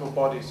physical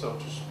body, so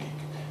to speak.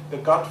 The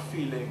gut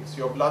feelings,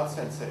 your blood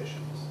sensations.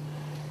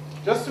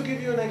 Just to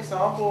give you an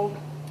example,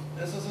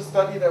 this is a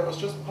study that was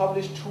just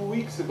published 2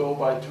 weeks ago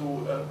by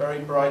two very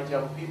bright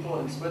young people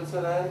in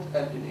Switzerland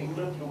and in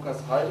England, Lukas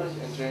Heinrich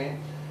and Jane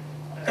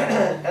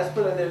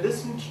Espel, and they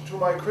listened to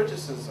my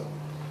criticism.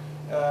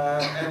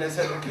 And they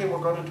said, okay,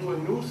 we're going to do a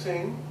new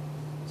thing.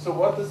 So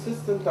what the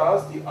system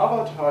does, the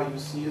avatar you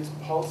see, it's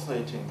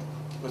pulsating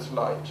with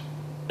light.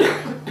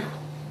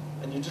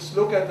 And you just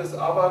look at this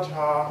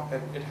avatar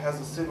and it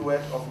has a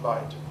silhouette of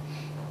light.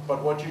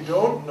 But what you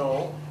don't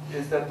know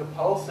is that the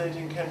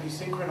pulsating can be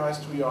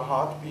synchronized to your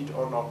heartbeat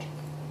or not.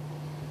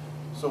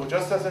 So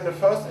just as in the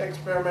first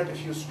experiment,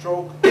 if you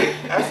stroke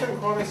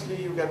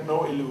asynchronously, you get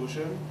no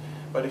illusion.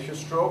 But if you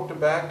stroke the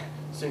back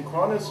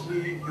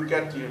synchronously, you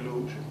get the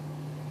illusion.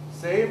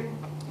 Same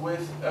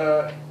with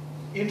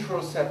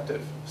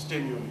interoceptive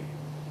stimuli.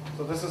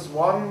 So this is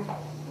one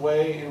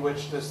way in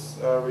which this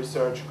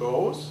research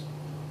goes.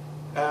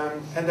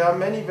 And there are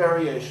many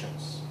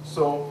variations.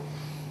 So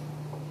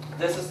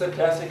this is the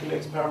classical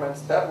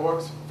experiments. That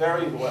works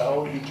very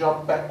well. You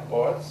jump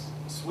backwards.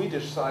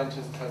 Swedish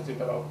scientist has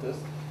developed this.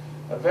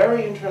 A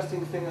very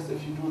interesting thing is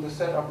if you do the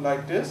setup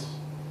like this,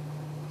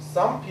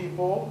 some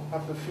people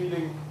have the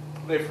feeling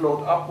they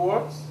float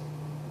upwards,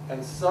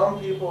 and some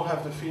people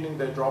have the feeling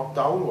they drop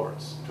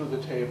downwards to the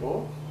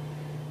table.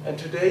 And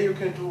today you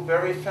can do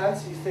very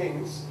fancy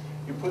things.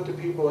 You put the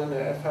people in the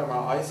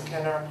fMRI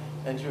scanner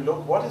and you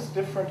look what is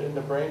different in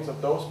the brains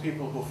of those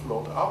people who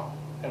float up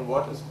and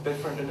what is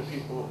different in the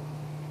people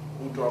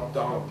who drop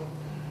down,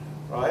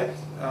 right?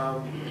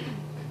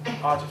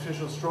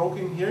 Artificial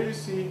stroking. Here you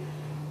see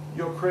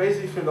your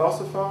crazy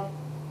philosopher.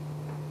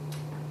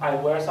 I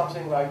wear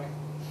something like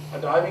a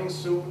diving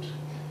suit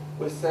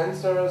with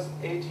sensors,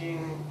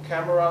 18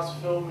 cameras,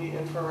 film me,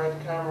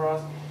 infrared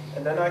cameras,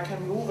 and then I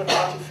can move an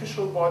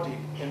artificial body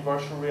in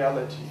virtual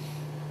reality.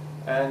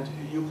 And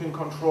you can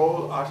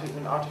control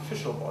an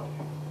artificial body.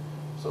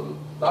 So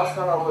last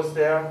time I was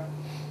there,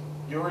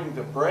 during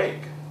the break,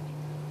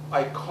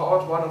 I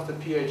caught one of the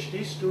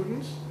PhD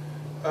students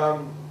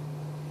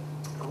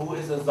who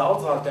is a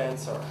salsa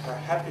dancer.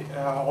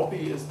 Her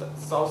hobby is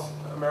South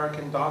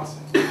American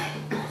dancing.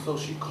 So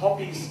she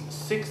copies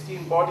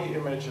 16 body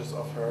images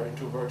of her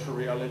into virtual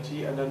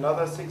reality and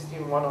another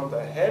 16 one on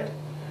the head,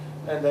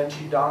 and then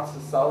she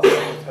dances salsa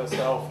with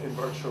herself in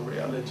virtual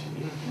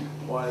reality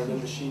while the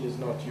machine is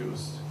not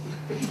used.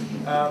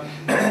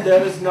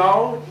 There is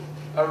now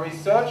a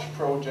research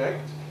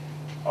project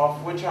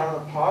of which I'm a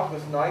part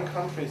with 9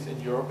 countries in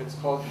Europe. It's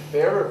called the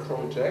VERE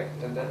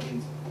project, and that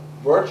means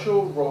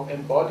virtual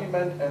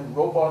embodiment and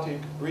robotic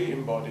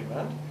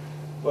re-embodiment,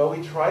 where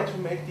we try to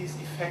make these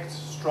effects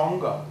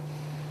stronger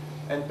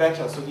and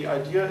better. So the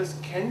idea is,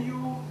 can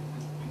you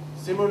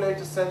simulate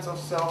a sense of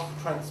self,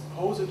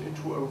 transpose it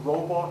into a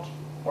robot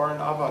or an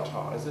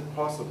avatar? Is it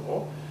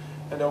possible?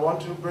 And I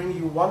want to bring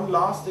you one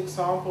last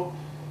example,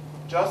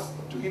 just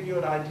to give you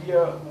an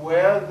idea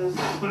where this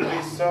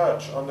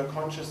research on the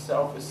conscious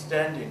self is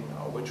standing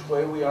now, which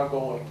way we are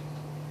going.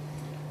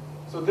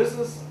 So this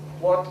is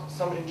what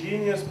some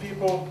ingenious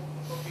people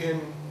in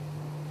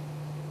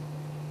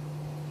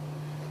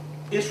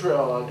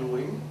Israel are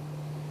doing.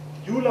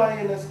 You lie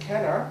in a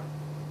scanner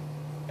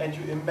and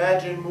you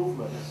imagine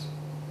movements.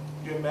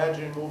 You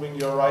imagine moving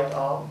your right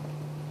arm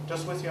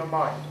just with your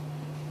mind.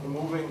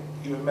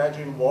 You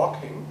imagine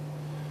walking.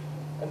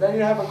 And then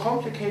you have a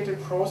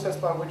complicated process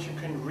by which you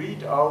can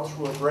read out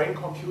through a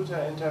brain-computer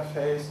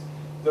interface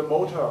the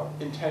motor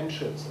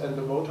intentions and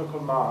the motor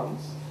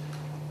commands,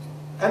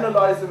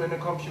 analyze them in a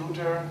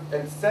computer,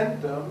 and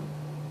send them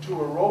to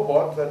a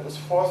robot that is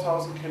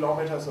 4,000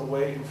 kilometers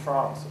away in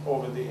France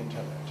over the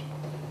internet.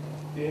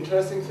 The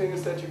interesting thing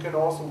is that you can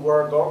also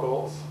wear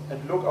goggles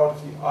and look out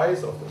of the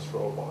eyes of this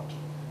robot.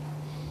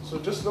 So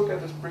just look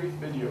at this brief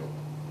video.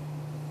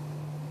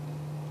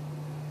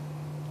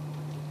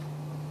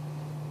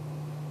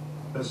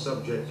 A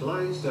subject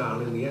lies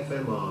down in the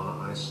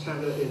fMRI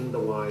scanner in the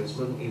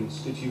Weizmann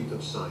Institute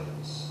of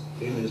Science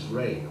in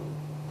Israel.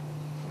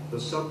 The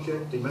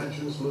subject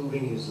imagines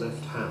moving his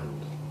left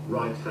hand,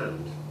 right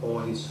hand,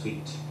 or his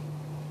feet.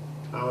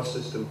 Our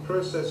system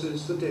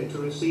processes the data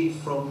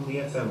received from the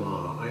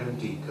fMRI and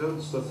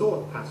decodes the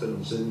thought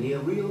patterns in near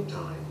real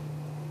time.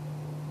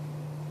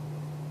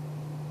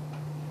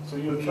 So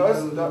you the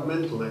first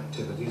mental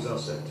activities are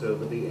sent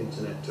over the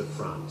internet to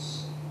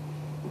France.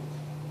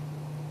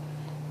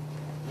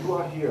 You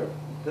are here.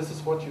 This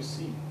is what you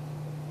see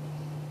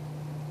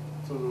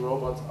through the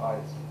robot's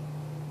eyes.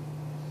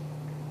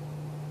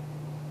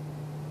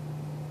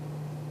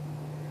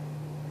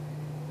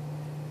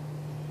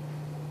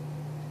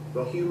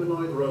 The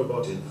humanoid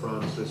robot in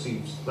France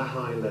receives the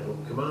high-level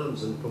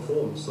commands and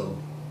performs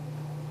them.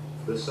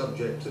 The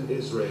subject in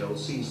Israel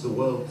sees the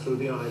world through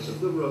the eyes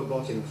of the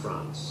robot in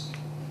France.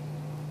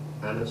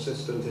 An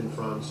assistant in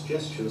France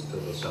gestures to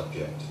the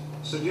subject,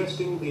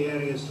 suggesting the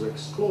areas to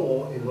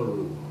explore in the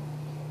room.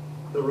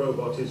 The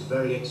robot is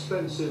very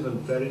expensive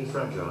and very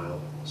fragile,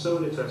 so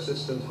an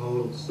assistant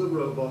holds the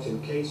robot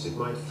in case it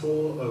might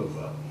fall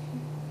over.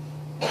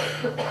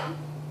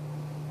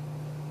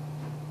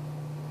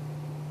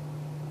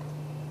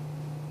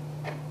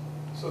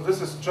 So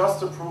this is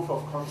just a proof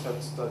of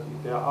concept study.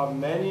 There are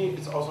many,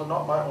 it's also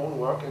not my own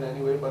work in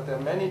any way, but there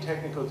are many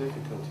technical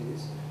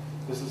difficulties.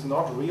 This is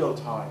not real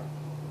time.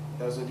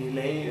 There's a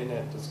delay in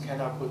it. The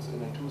scanner puts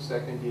in a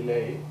 2-second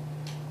delay.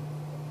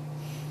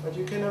 But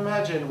you can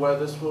imagine where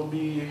this will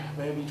be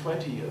maybe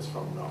 20 years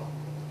from now.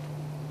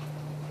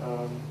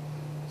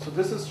 So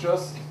this is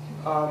just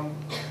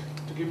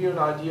to give you an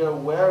idea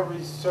where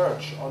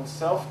research on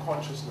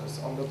self-consciousness,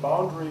 on the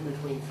boundary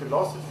between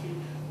philosophy,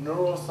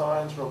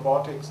 neuroscience,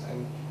 robotics,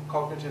 and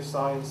cognitive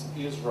science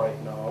is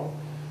right now.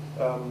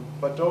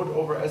 But don't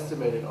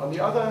overestimate it. On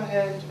the other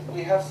hand,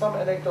 we have some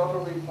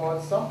anecdotal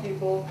reports. Some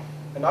people,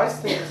 a nice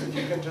thing is that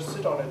you can just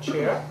sit on a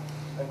chair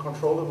and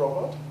control the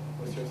robot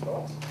with your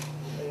thoughts.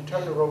 And you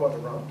turn the robot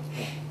around,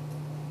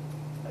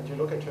 and you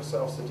look at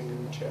yourself sitting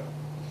in the chair.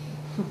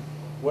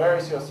 Where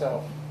is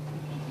yourself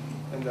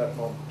in that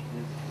moment?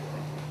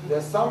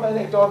 There's some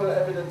anecdotal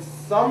evidence,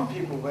 some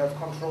people who have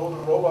controlled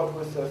the robot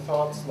with their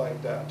thoughts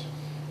like that.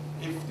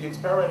 if the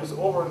experiment is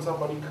over and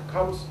somebody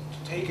comes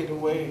to take it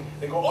away,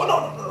 they go, oh,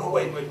 no,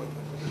 wait.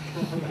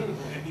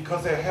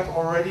 Because they have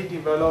already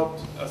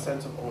developed a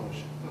sense of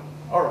ownership.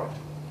 All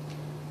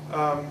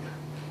right.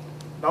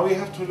 Now we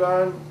have to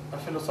learn a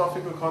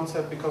philosophical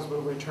concept because we're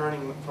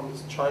returning from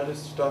this childish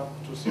stuff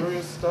to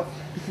serious stuff,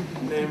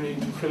 namely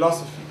to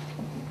philosophy.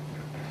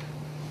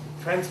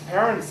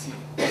 Transparency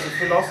is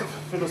a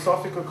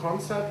philosophical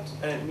concept,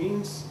 and it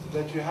means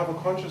that you have a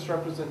conscious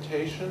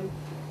representation,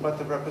 but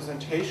the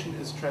representation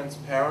is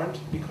transparent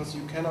because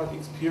you cannot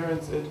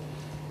experience it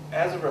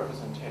as a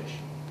representation.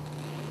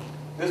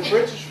 This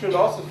British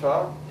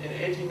philosopher in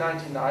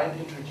 1899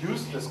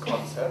 introduced this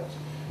concept.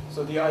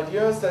 So the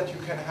idea is that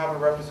you can have a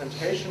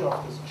representation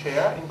of this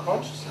chair in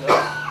consciousness,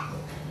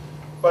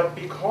 but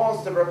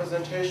because the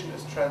representation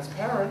is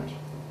transparent,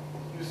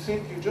 you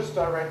think you just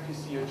directly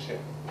see a chair.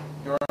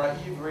 You're a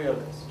naive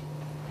realist.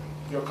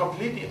 You're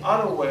completely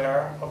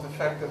unaware of the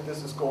fact that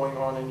this is going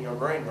on in your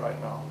brain right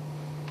now.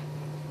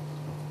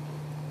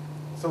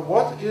 So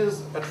what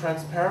is a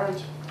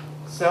transparent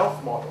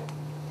self model?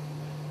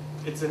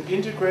 It's an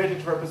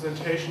integrated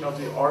representation of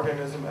the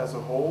organism as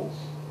a whole.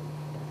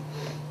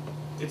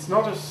 It's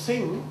not a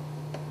thing,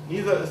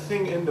 neither a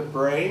thing in the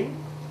brain,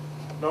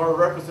 nor a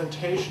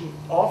representation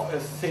of a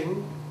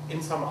thing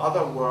in some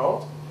other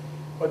world,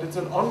 but it's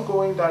an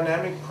ongoing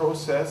dynamic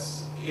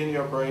process in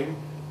your brain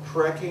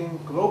tracking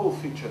global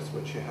features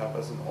which you have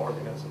as an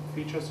organism,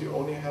 features you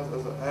only have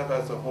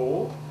as a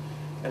whole.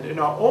 And in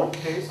our own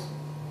case,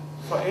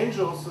 for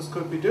angels this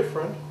could be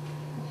different.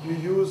 You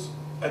use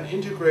an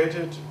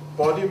integrated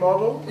body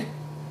model,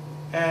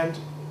 and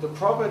the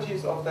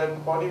properties of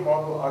that body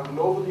model are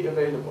globally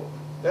available.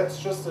 That's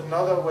just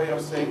another way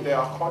of saying they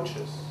are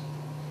conscious.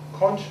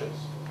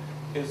 Conscious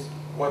is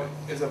what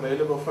is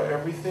available for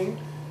everything,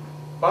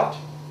 but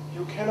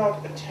you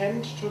cannot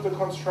attend to the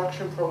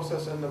construction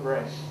process in the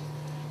brain.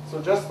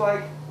 So just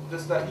like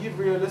this naive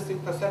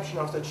realistic perception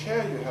of the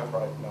chair you have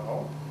right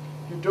now,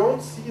 you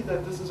don't see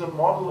that this is a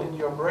model in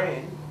your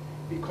brain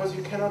because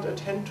you cannot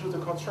attend to the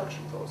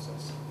construction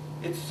process.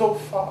 It's so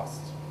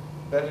fast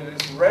that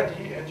it is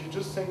ready and you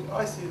just think,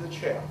 I see the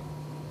chair.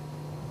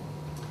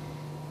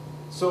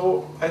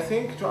 So I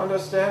think to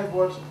understand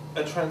what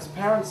a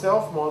transparent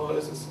self-model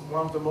is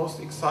one of the most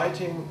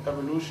exciting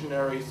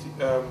evolutionary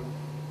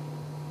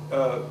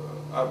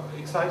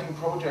exciting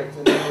projects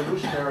in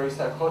evolutionary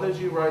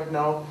psychology right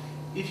now.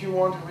 If you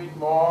want to read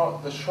more,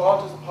 the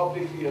shortest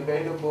publicly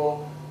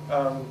available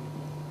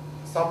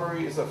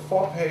summary is a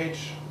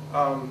 4-page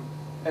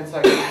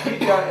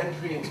encyclopedia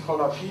entry in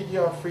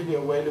Scholarpedia, freely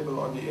available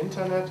on the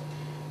internet.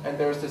 And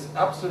there's this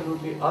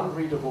absolutely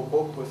unreadable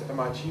book with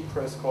MIT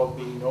Press called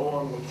Being No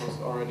One, which was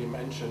already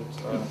mentioned.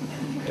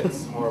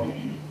 It's horrible.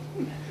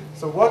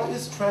 So what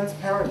is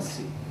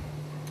transparency?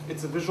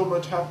 It's a visual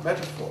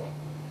metaphor.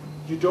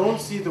 You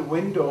don't see the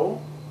window,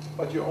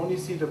 but you only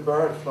see the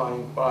bird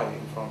flying by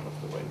in front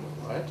of the window,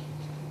 right?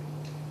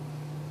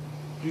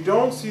 You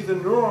don't see the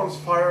neurons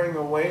firing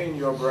away in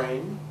your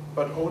brain,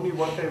 but only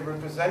what they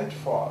represent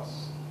for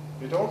us.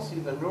 You don't see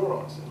the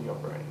neurons in your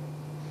brain.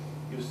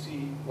 You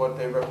see what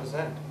they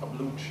represent, a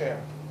blue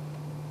chair.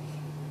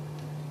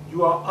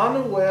 You are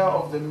unaware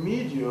of the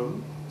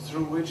medium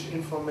through which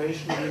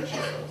information reaches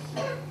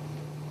us.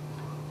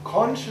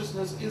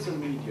 Consciousness is a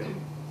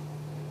medium.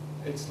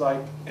 It's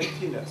like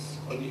emptiness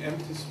or the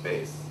empty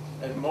space.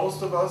 And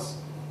most of us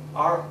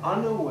are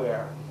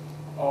unaware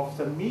of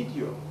the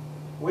medium.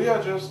 We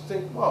are just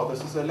thinking, well,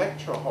 this is a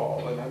lecture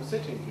hall and I'm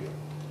sitting here.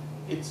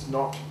 It's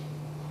not.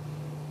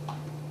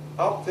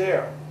 Up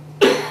there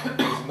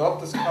is not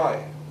the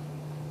sky.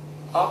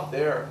 Up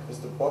there is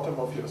the bottom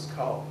of your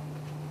skull,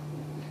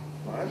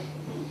 right?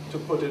 To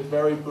put it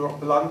very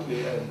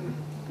bluntly and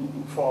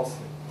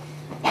falsely.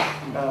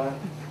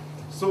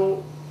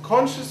 So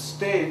conscious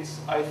states,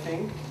 I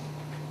think,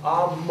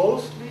 are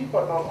mostly,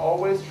 but not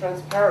always,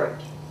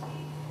 transparent.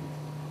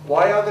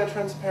 Why are they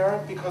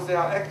transparent? Because they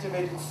are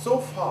activated so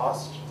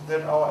fast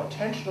that our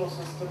attentional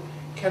system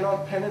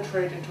cannot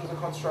penetrate into the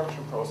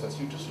construction process.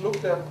 You just look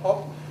there,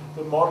 pop,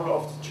 the model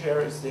of the chair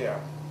is there.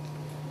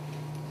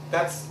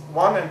 That's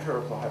one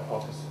empirical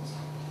hypothesis.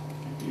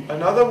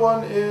 Another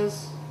one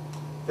is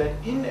that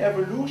in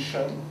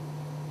evolution,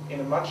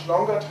 in a much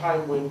longer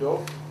time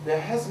window,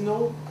 there has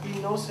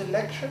been no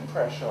selection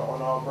pressure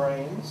on our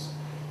brains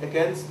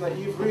against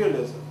naive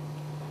realism.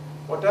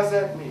 What does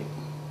that mean?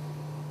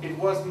 It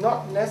was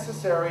not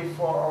necessary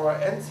for our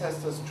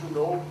ancestors to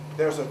know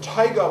there's a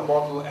tiger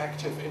model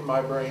active in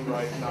my brain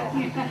right now.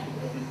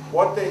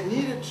 What they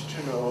needed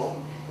to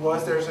know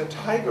was there's a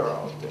tiger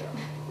out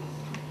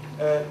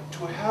there.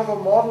 To have a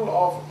model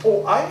of,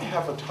 oh, I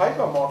have a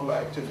tiger model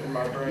active in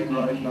my brain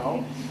right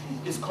now,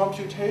 is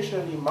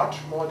computationally much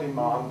more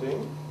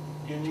demanding.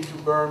 You need to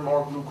burn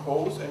more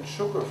glucose and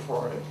sugar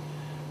for it.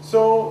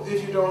 So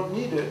if you don't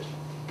need it,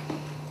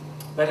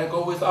 better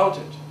go without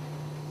it.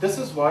 This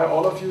is why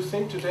all of you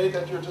think today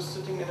that you're just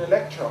sitting in a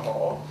lecture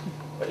hall.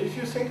 But if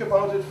you think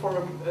about it for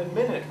a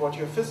minute, what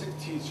your physics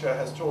teacher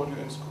has told you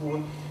in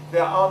school,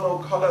 there are no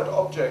colored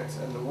objects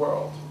in the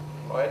world.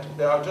 right?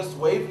 There are just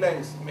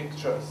wavelength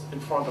mixtures in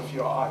front of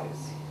your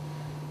eyes.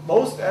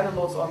 Most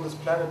animals on this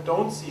planet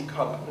don't see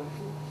color.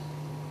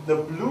 The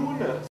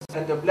blueness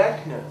and the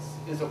blackness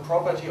is a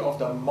property of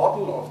the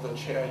model of the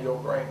chair your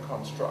brain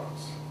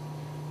constructs.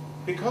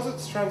 Because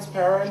it's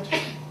transparent,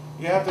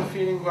 you have the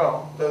feeling,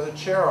 well, there's a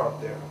chair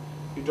out there.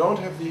 You don't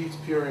have the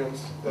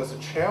experience, there's a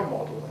chair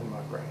model in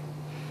my brain.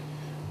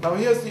 Now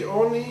here's the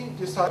only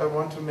decide I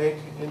want to make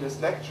in this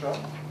lecture.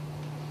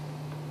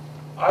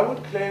 I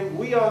would claim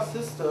we are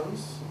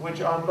systems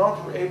which are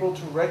not able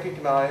to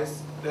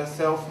recognize their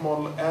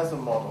self-model as a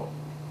model.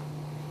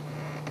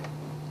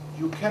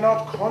 You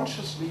cannot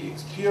consciously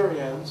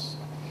experience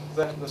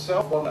that the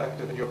self-model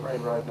active in your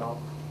brain right now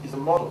is a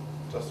model,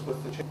 just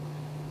with the chair.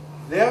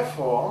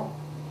 Therefore,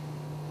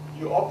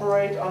 you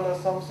operate under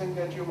something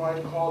that you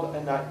might call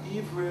a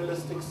naive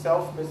realistic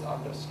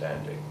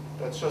self-misunderstanding.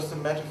 That's just a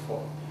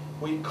metaphor.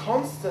 We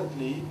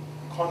constantly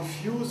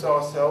confuse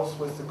ourselves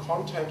with the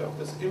content of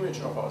this image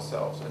of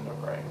ourselves in the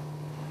brain.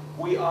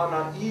 We are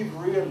naive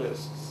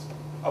realists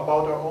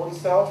about our own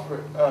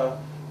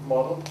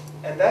self-model,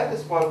 and that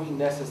is why we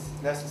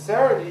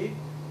necessarily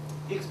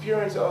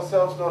experience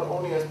ourselves not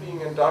only as being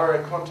in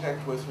direct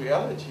contact with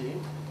reality,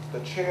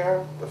 the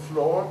chair, the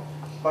floor,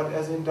 but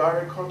as in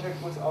direct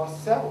contact with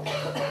ourselves.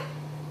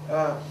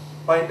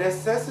 By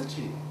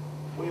necessity,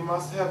 we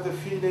must have the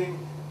feeling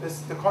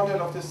the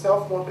content of the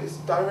self-model is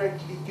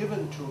directly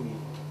given to me.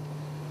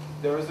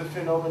 There is a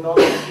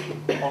phenomenology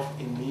of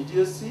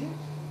immediacy.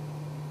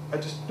 I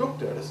just look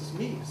there, this is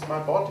me, it's my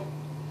body.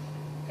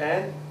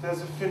 And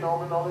there's a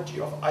phenomenology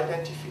of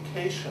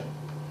identification.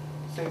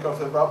 Think of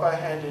the rubber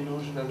hand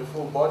illusion and the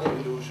full body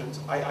illusions.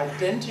 I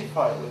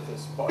identify with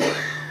this body.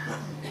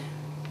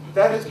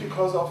 That is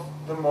because of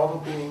the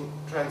model being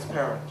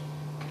transparent.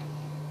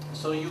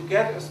 So you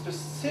get a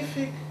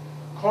specific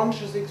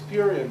conscious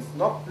experience,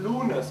 not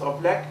blueness or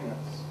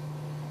blackness,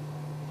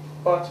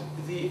 but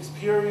the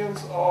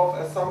experience of,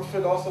 as some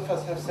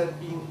philosophers have said,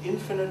 being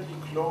infinitely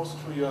close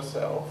to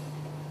yourself,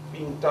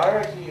 being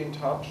directly in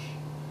touch,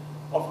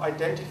 of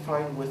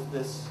identifying with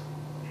this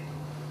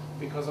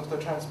because of the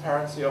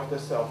transparency of the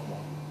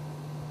self-model.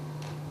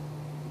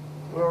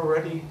 We're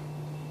already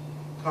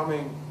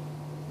coming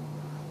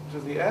to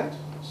the end.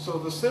 So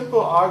the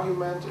simple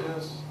argument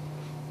is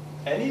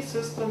any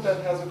system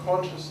that has a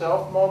conscious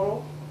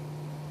self-model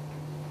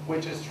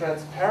which is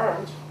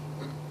transparent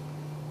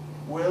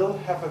will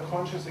have a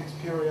conscious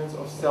experience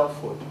of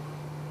selfhood.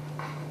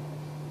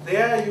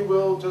 There you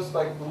will, just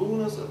like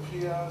blueness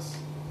appears,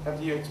 have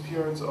the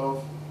experience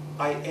of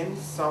I am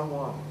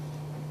someone.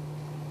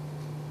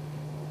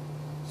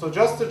 So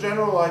just a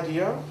general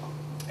idea,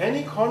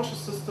 any conscious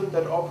system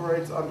that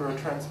operates under a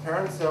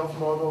transparent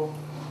self-model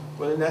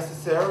will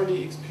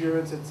necessarily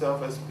experience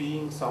itself as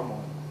being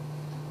someone.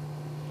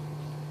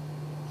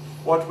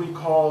 What we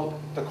call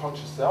the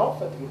conscious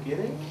self at the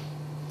beginning,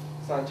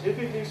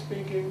 scientifically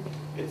speaking,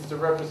 it's the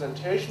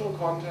representational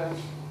content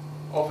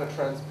of a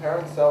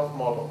transparent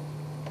self-model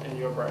in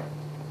your brain.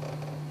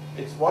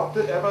 It's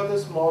whatever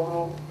this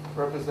model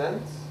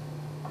represents.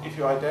 If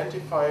you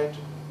identify it,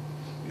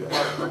 you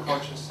have a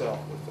conscious self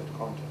with that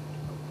content.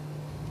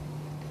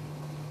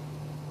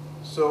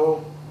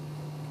 So,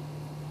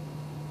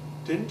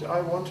 didn't I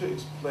want to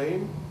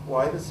explain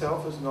why the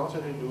self is not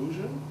an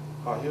illusion?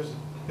 Here's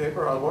a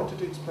paper. I wanted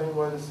to explain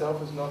why the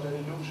self is not an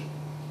illusion.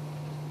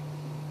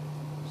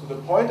 So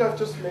the point I've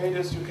just made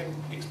is you can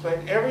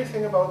explain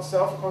everything about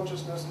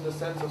self-consciousness in the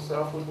sense of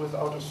selfhood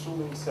without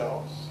assuming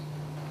selves.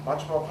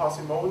 Much more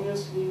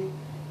parsimoniously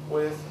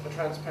with a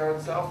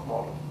transparent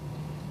self-model.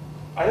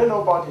 I don't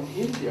know about in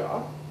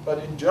India,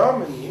 but in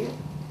Germany,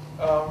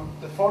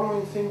 the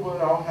following thing will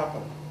now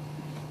happen.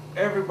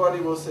 Everybody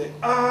will say,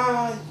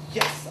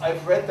 yes,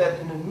 I've read that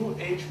in a New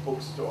Age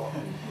bookstore.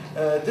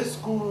 This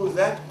guru,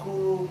 that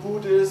guru,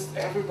 Buddhist,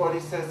 everybody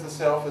says the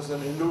self is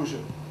an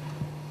illusion.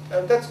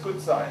 That's good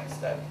science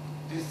then.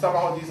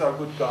 Somehow these are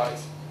good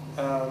guys.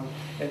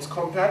 It's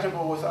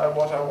compatible with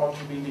what I want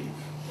to believe.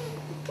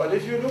 But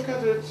if you look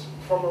at it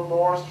from a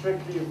more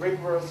strictly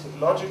rigorous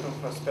logical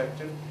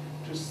perspective,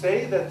 to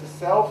say that the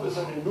self is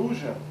an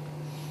illusion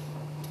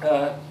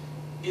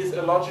is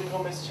a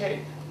logical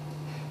mistake.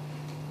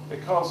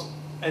 Because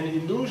an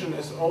illusion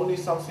is only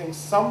something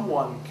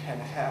someone can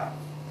have,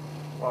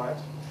 right?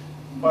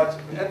 But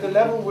at the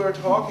level we're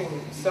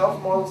talking,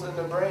 self-models in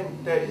the brain,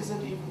 there's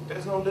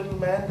no little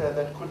man there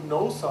that could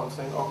know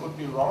something or could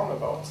be wrong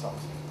about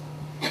something.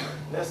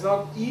 There's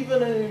not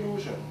even an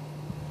illusion.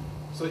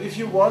 So if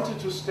you wanted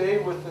to stay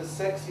with the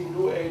sexy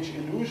New Age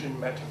illusion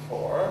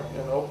metaphor,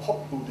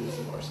 pop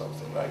Buddhism or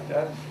something like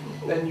that,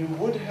 then you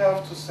would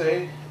have to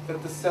say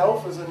that the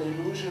self is an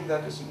illusion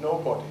that is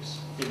nobody's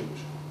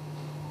illusion.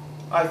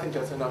 I think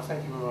that's enough.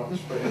 Thank you very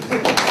much for it.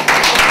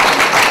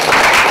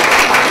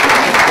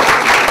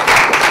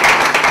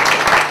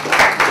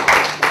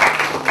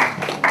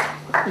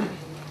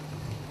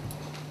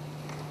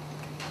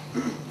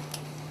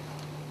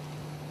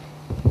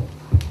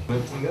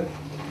 Metzinger.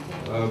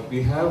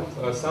 We have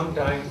some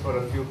time for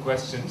a few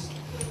questions.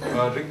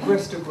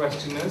 Request to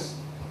questioners,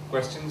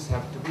 questions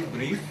have to be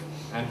brief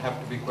and have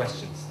to be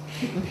questions.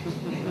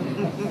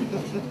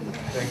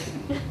 Thank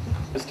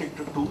you. Stick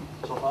to 2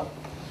 so far.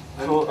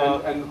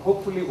 And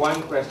hopefully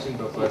one question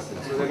per person.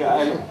 So that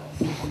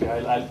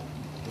I'll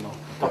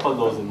couple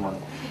those in one.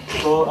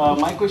 So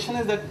my question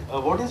is that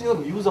what is your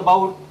views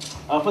about?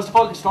 First of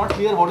all, it's not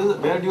clear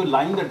where do you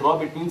line the draw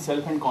between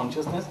self and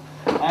consciousness,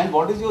 and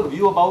what is your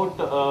view about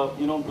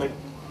like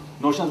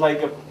notions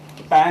like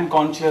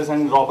pan-conscious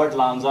and Robert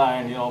Lanza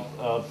and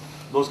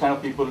those kind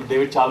of people,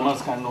 David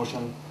Chalmers kind of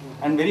notion.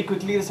 And very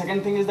quickly, the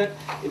second thing is that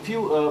if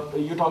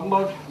you're talking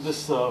about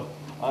this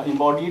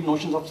embodied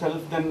notions of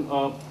self,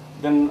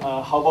 then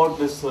how about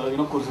this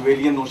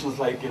Kurzweilian notions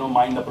like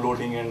mind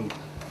uploading, and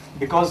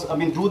because I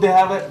mean, do they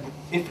have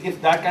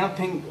if that kind of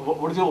thing?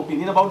 What is your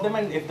opinion about them?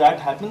 And if that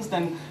happens,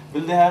 then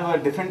will they have a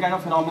different kind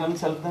of phenomenal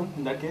self then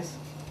in that case?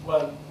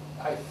 Well,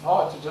 I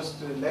thought, just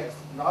the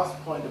last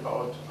point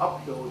about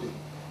uploading,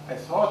 I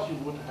thought you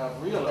would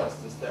have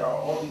realized this. There are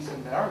all these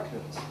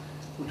Americans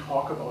who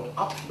talk about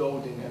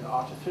uploading and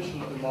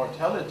artificial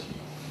immortality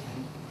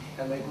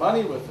and make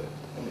money with it,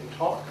 and they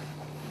talk.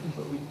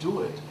 But we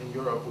do it. In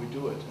Europe, we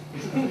do it.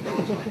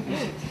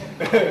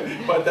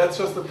 But that's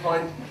just the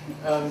point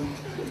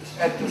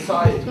at the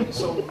side.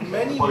 So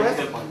many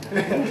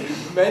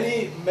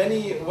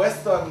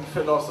Western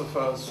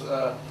philosophers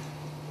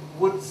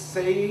would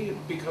say,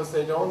 because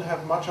they don't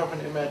have much of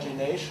an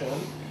imagination,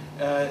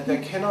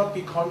 there cannot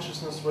be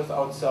consciousness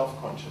without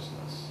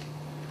self-consciousness.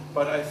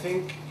 But I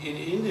think in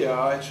India,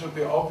 it should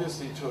be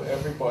obviously to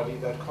everybody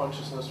that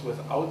consciousness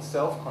without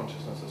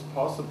self-consciousness is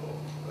possible.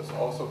 There's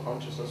also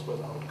consciousness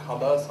without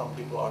color. Some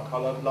people are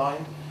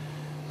colorblind.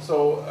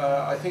 So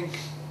I think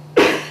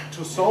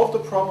to solve the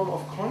problem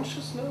of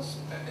consciousness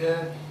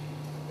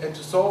and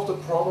to solve the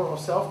problem of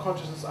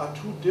self-consciousness are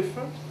two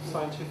different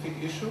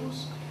scientific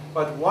issues,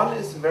 but one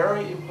is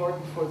very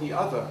important for the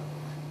other,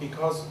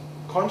 because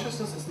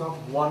consciousness is not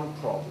one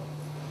problem.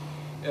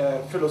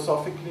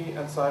 Philosophically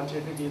and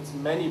scientifically, it's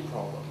many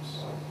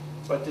problems.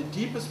 But the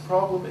deepest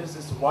problem is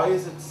why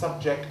is it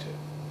subjective?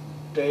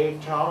 Dave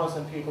Chalmers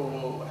and people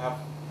will have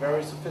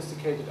very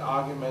sophisticated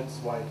arguments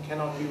why it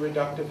cannot be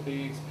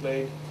reductively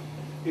explained,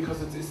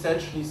 because it's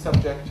essentially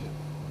subjective.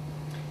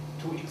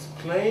 To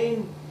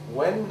explain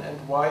when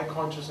and why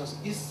consciousness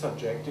is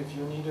subjective,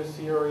 you need a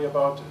theory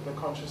about the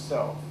conscious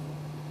self.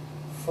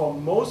 For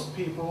most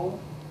people,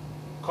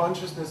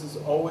 consciousness is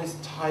always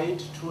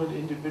tied to an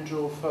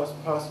individual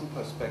first-person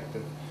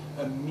perspective,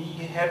 a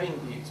me having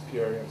the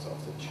experience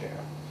of the chair.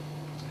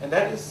 And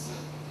that is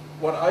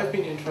what I've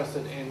been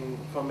interested in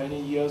for many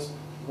years.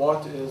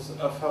 What is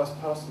a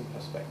first-person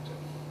perspective?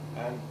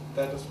 And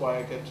that is why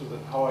I get to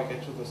how I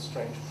get to this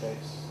strange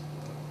place.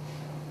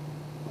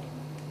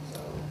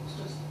 So it's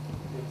just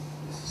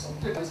this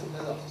subject as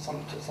well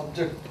as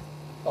subject.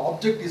 The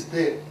object is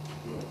there,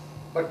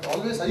 but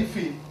always I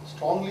feel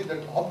strongly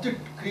that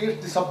object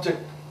creates the subject.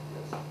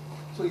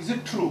 So is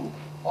it true,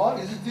 or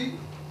is it the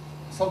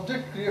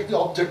subject creates the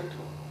object?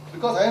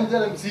 Because I am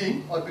there, I am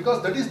seeing, or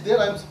because that is there,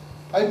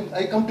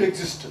 I come to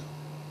exist.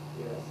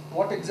 Yes.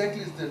 What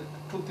exactly is the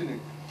truth in it?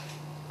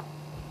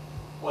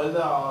 Well,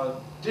 there are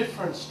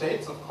different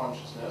states of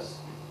consciousness,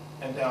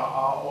 and there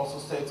are also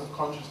states of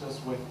consciousness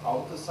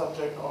without the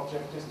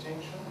subject-object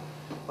distinction.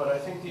 But I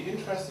think the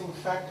interesting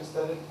fact is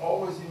that it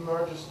always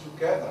emerges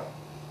together.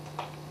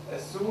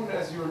 As soon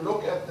as you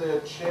look at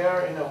the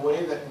chair in a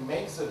way that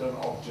makes it an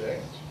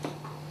object,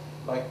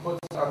 like puts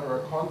it under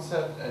a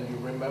concept and you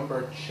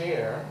remember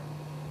chair,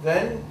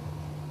 then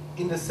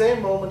in the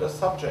same moment a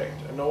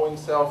subject, a knowing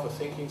self, a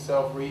thinking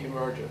self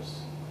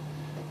re-emerges.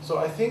 So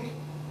I think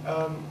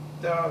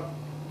there are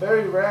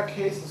very rare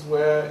cases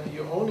where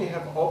you only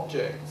have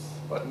objects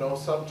but no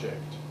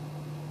subject,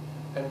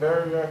 and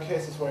very rare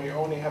cases where you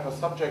only have a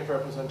subject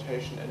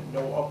representation and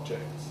no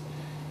objects.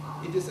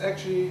 It is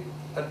actually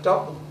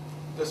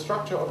the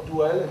structure of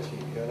duality,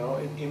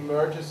 it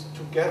emerges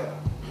together.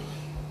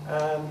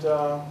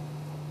 And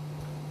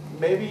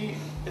maybe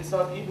it's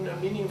not even a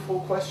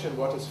meaningful question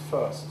what is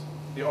first,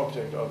 the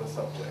object or the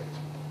subject.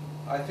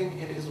 I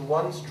think it is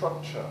one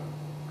structure,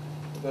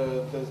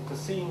 the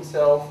seeing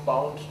self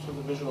bound to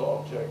the visual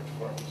object,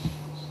 for instance.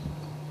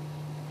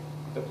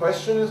 The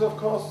question is, of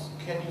course,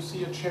 can you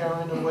see a chair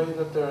in a way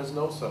that there is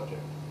no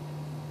subject?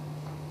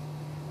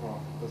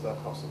 Well, is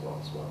that possible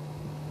as well?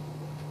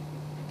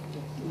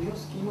 In your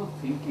scheme of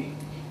thinking,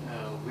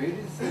 where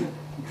is the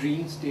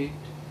dream state?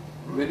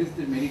 Where is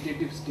the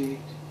meditative state?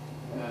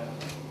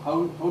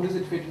 How does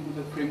it fit into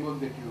the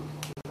framework that you...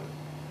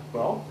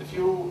 Well, if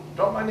you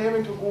drop my name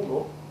into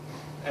Google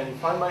and you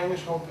find my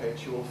English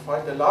homepage, you will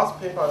find the last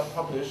paper I've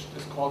published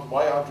is called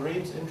Why Are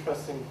Dreams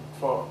Interesting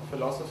for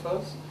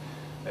Philosophers?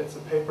 It's a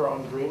paper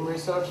on dream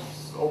research.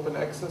 It's open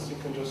access. You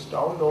can just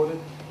download it.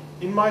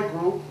 In my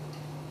group,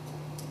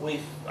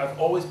 I've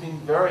always been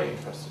very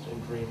interested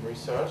in dream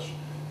research.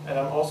 And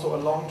I'm also a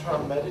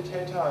long-term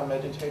meditator. I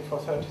meditate for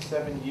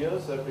 37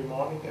 years, every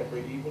morning,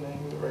 every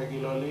evening,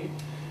 regularly.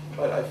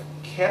 But I've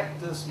kept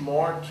this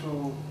more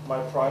to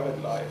my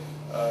private life,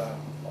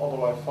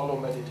 although I follow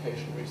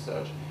meditation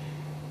research.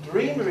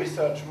 dream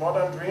research,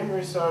 modern dream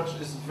research,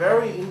 is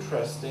very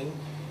interesting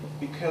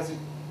because it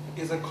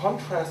is a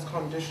contrast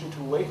condition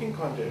to waking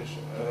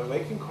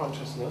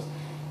consciousness,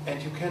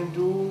 and you can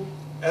do,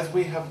 as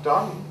we have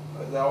done,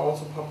 there are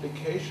also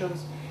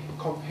publications,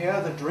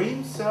 compare the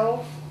dream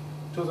self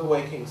to the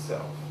waking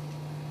self.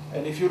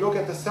 And if you look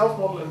at the self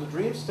model in the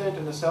dream state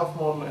and the self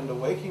model in the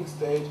waking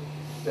state,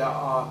 there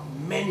are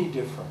many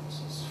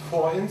differences.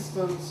 For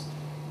instance,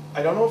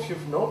 I don't know if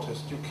you've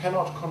noticed, you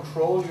cannot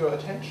control your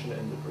attention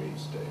in the dream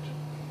state.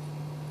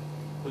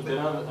 So there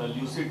are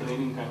lucid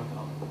dreaming kind of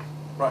phenomena.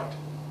 Right.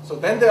 So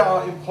then there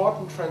are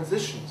important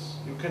transitions.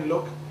 You can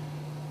look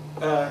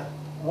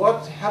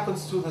what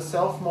happens to the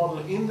self model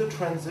in the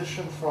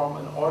transition from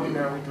an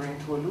ordinary dream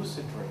to a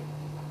lucid dream.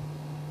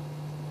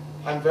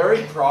 I'm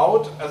very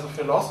proud, as a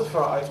philosopher,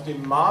 I've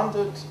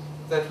demanded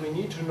that we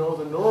need to know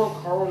the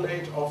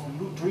neurocorrelate of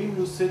dream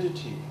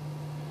lucidity,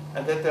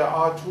 and that there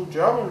are two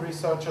German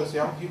researchers,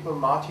 young people,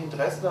 Martin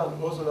Dressler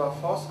and Ursula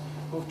Voss,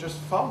 who've just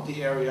found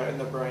the area in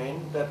the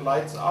brain that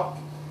lights up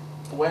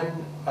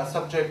when a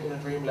subject in a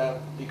dream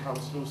lab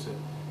becomes lucid.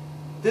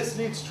 This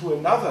leads to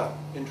another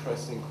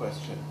interesting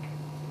question.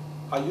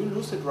 Are you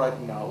lucid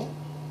right now?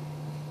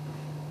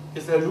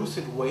 Is there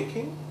lucid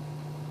waking?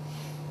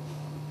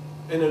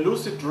 In a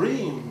lucid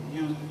dream,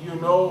 you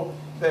know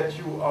that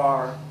you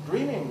are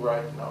dreaming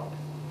right now.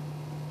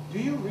 Do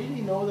you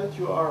really know that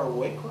you are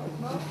awake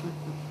right now?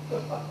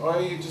 Or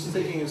are you just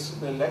thinking you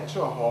sit in a lecture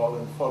hall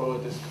and follow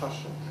a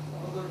discussion?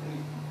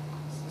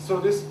 So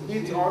this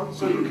leads on,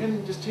 so you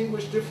can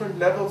distinguish different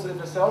levels in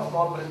the self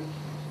model, and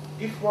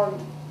if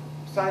one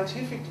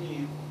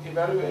scientifically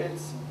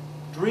evaluates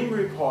dream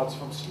reports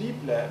from sleep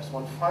labs,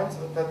 one finds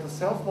that the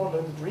self model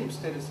in the dream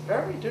state is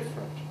very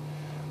different.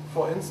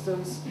 For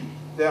instance,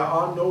 there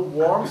are no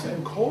warmth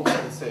and cold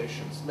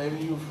sensations. Maybe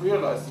you've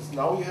realized this.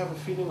 Now you have a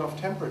feeling of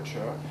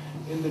temperature.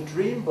 In the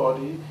dream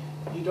body,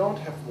 you don't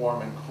have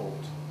warm and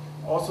cold.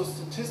 Also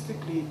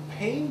statistically,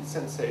 pain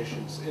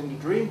sensations in the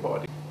dream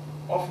body,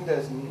 often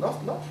there's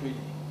not really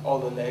all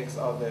the legs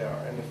are there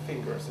and the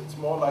fingers. It's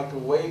more like a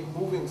wave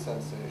moving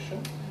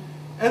sensation,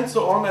 and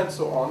so on and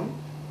so on.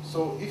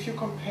 So if you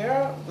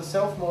compare the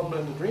self model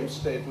in the dream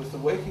state with the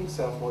waking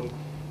self model,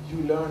 you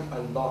learn a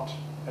lot.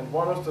 And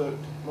one of the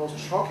most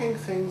shocking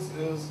things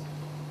is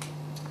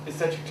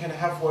that you can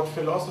have what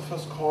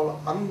philosophers call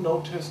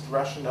unnoticed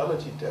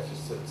rationality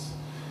deficits.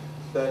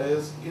 That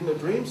is, in the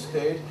dream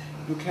state,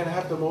 you can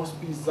have the most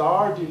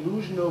bizarre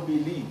delusional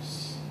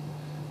beliefs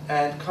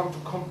and come to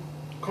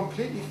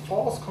completely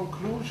false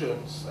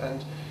conclusions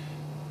and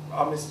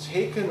are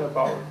mistaken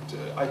about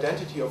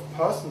identity of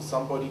person.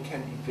 Somebody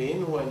can be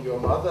Venu and your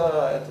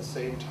mother at the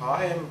same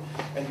time,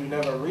 and you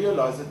never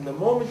realize it. And the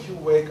moment you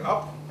wake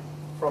up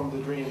from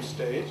the dream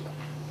state,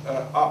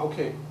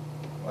 okay,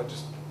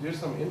 here's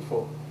some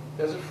info.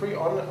 There's a free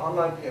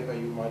online paper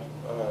you might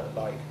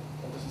like,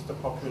 and this is the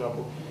popular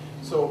book.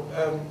 So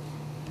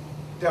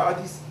there are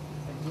these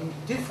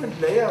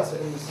different layers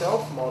in the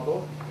self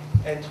model,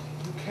 and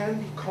you can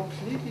be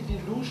completely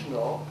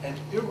delusional and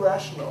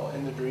irrational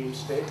in the dream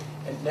state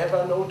and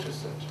never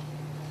notice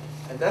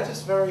it. And that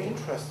is very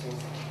interesting,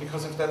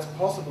 because if that's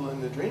possible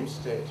in the dream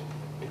state,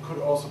 it could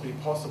also be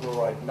possible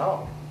right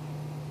now,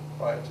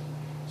 right?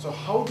 So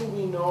how do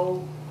we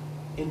know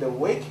in the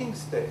waking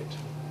state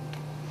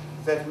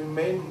that we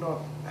may not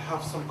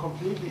have some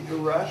completely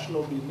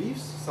irrational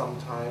beliefs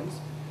sometimes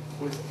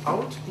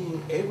without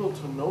being able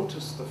to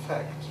notice the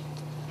fact?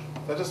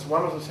 That is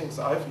one of the things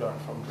I've learned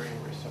from dream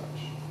research.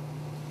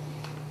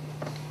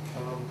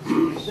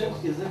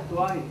 Is that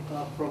why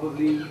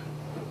probably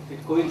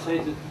it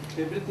coincides with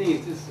everything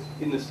is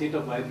in a state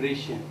of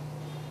vibration?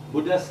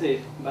 Buddha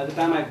said, by the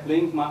time I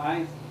blink my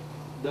eyes,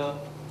 the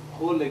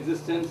whole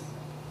existence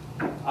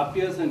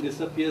appears and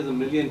disappears a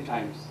million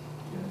times.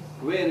 Yes.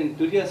 Where in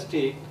Turiya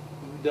state,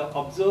 the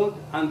observed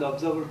and the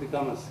observer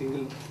become a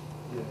single.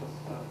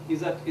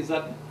 Yes. Is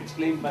that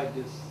explained by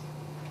this?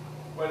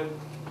 Well,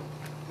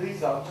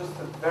 these are just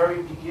the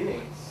very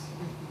beginnings.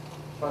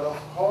 But of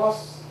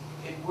course,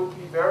 it would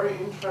be very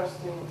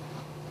interesting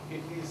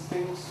if these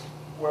things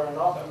were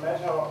not a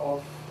matter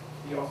of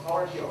the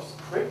authority of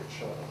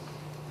scripture,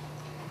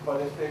 but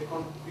if they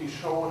could be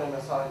shown in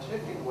a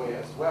scientific way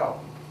as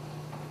well.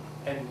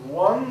 And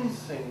one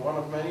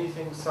of many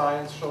things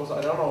science shows,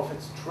 I don't know if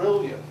it's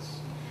trillions,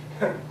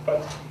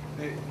 but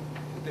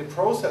the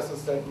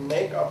processes that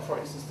make up, for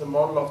instance, the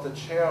model of the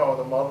chair or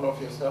the model of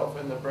yourself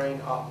in the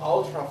brain are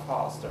ultra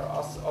fast, they're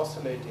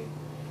oscillating.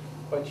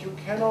 But you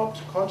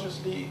cannot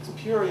consciously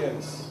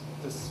experience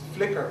this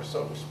flicker,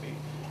 so to speak.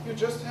 You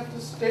just have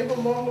the stable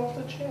model of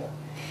the chair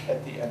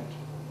at the end.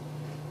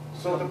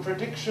 So the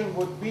prediction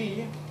would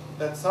be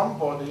that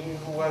somebody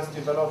who has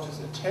developed his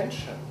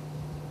attention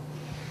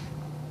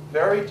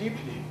very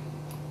deeply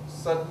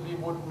suddenly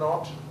would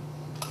not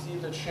see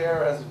the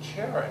chair as a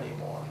chair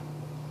anymore,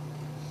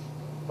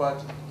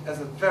 but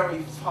as a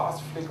very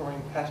fast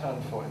flickering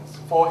pattern, for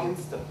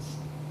instance.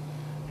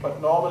 But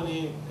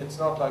normally it's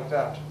not like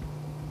that.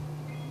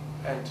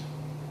 And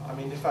I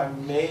mean, if I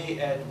may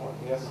add one,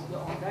 yes?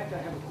 On that I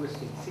have a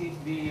question. See,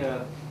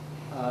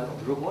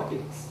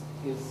 robotics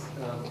is,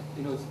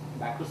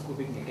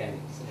 macroscopic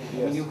mechanics. I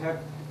Yes. mean, you have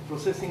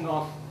processing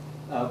of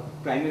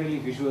primarily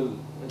visual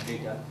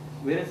data,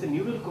 whereas the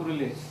neural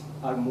correlates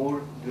are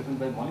more driven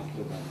by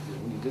molecular biology. I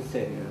mean, you just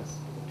said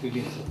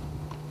trillions of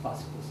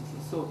fast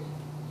processes. So,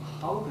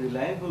 how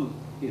reliable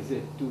is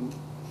it to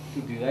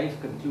derive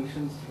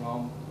conclusions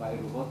from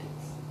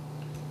biorobotics?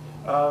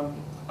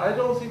 I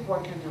don't think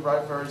one can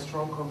derive very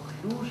strong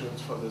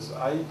conclusions for this.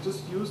 I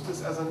just use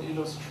this as an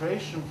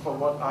illustration for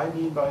what I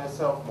mean by a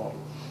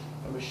self-model.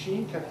 A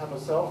machine can have a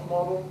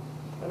self-model,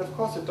 and of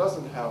course it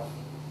doesn't have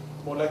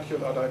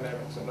molecular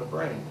dynamics in the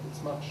brain.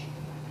 It's much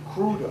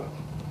cruder.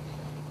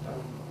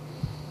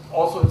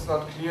 Also, it's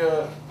not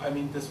clear, I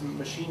mean, this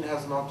machine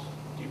has not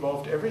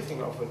evolved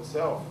everything of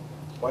itself.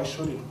 Why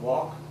should it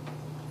walk?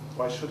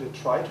 Why should it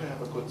try to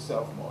have a good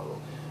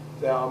self-model?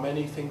 There are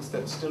many things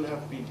that still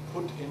have been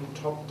put in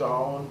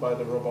top-down by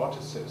the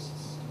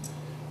roboticists.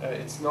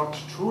 It's not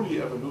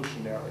truly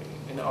evolutionary.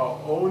 In our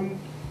own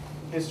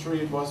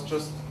history, it was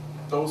just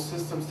those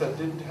systems that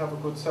didn't have a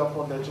good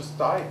self-model, they just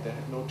died. They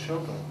had no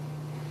children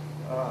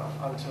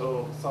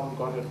until some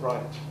got it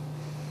right.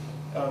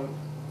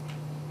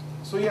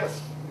 So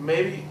yes,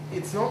 maybe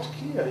it's not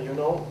clear,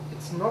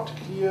 it's not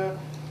clear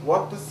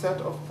what the set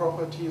of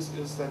properties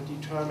is that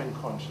determine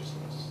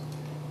consciousness.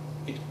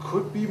 It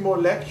could be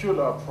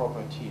molecular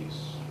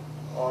properties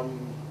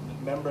on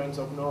membranes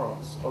of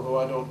neurons, although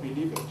I don't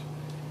believe it.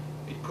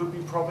 It could be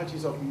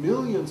properties of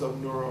millions of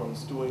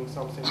neurons doing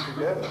something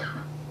together.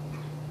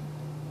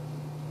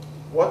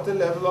 What the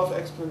level of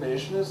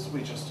explanation is,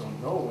 we just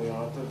don't know. We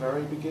are at the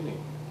very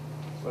beginning.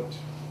 But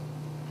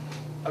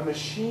a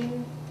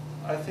machine,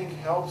 I think,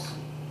 helps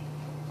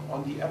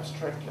on the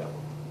abstract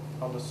level,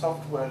 on the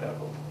software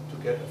level, to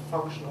get a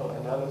functional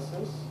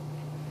analysis.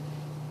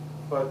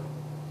 But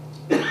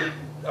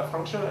a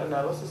functional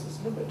analysis is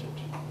limited.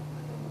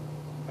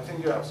 I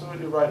think you're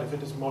absolutely right. If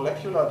it is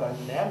molecular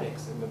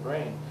dynamics in the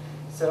brain,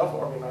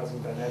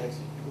 self-organizing dynamics,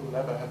 you will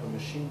never have a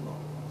machine model.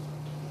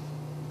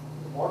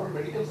 In modern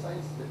medical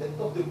science, the death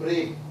of the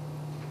brain,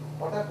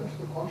 what happens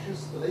to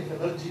conscious life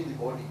energy in the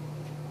body?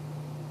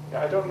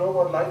 Yeah, I don't know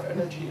what life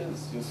energy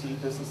is. You see,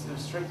 this is,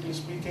 strictly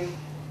speaking,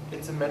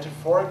 it's a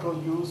metaphorical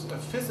use. A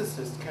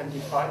physicist can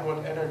define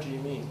what energy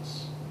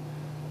means.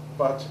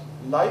 But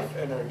life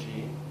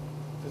energy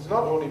is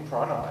not only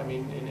prana. I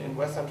mean, in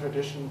Western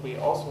tradition, we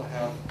also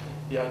have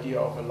the idea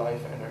of a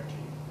life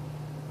energy.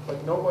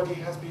 But nobody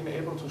has been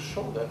able to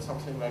show that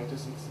something like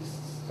this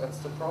exists. That's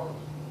the problem.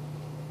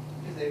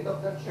 Is the end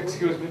of that story?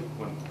 Excuse me,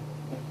 one.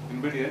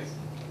 Anybody else?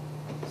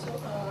 So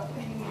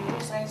in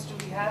neuroscience,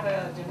 do we have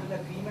a general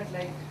agreement,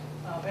 like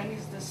when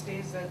is the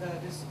stage that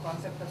this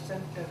concept of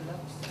self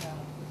develops?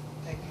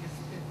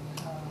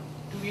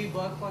 Do we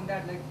work on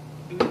that? Like,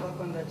 do we work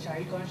on the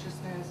child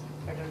consciousness,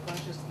 adult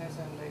consciousness,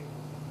 and like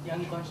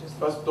young consciousness?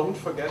 But don't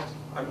forget,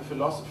 I'm a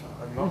philosopher.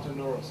 I'm not a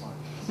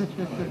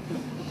neuroscientist.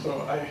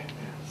 So I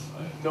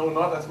know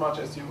not as much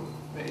as you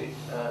may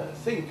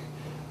think.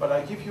 But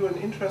I give you an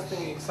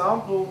interesting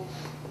example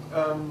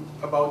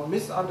about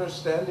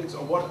misunderstandings,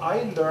 or what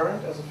I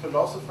learned as a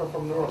philosopher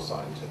from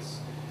neuroscientists.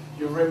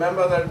 You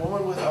remember that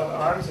woman without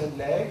arms and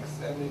legs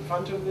and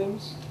infantile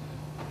limbs?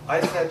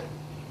 I said,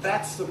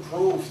 that's the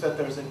proof that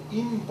there's an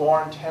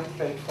inborn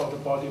template for the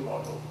body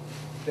model.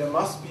 There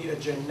must be a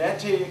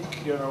genetic,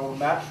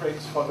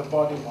 matrix for the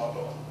body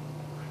model.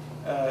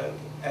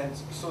 And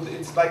so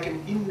it's like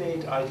an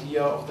innate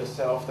idea of the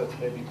self that's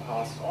maybe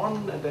passed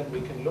on, and then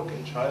we can look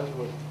in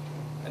childhood.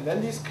 And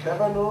then these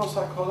clever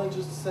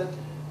neuropsychologists said,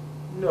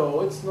 no,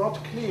 it's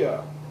not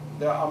clear.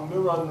 There are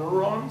mirror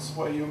neurons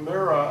where you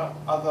mirror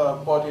other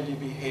bodily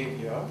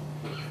behavior.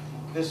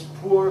 This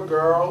poor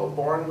girl,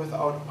 born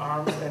without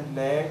arms and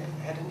legs,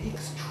 had an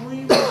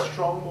extremely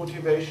strong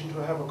motivation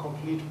to have a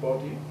complete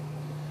body.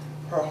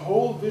 Her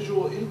whole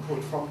visual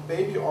input from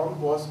baby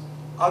on was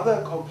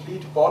other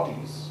complete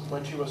bodies.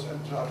 When she was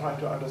trying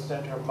to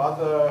understand her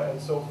mother and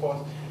so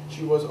forth,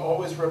 she was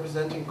always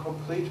representing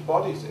complete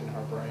bodies in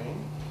her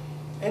brain.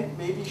 And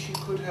maybe she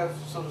could have,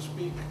 so to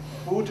speak,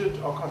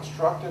 booted or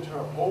constructed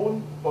her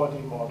own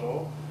body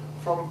model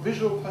from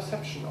visual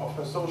perception of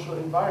her social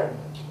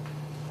environment.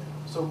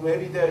 So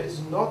maybe there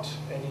is not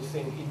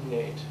anything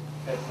innate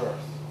at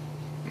birth.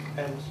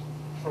 And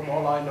from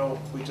all I know,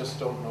 we just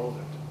don't know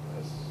that.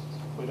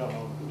 We don't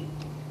know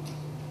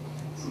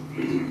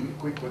that.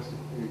 Quick question.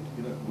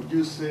 Would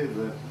you say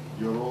that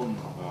your own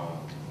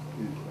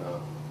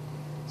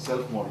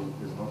self-model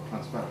is not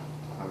transparent,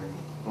 having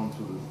gone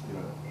through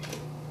this,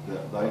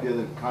 the idea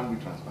that it can't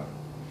be transparent?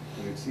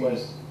 It seems. Well,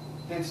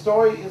 the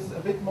story is a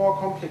bit more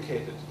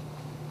complicated.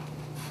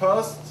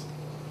 First,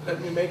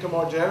 let me make a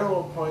more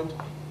general point,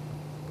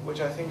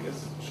 which I think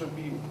should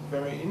be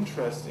very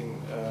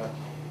interesting,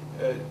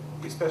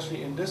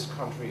 especially in this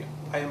country.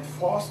 I am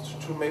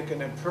forced to make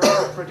an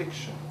empirical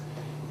prediction.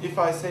 If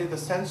I say the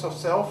sense of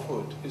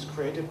selfhood is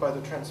created by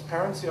the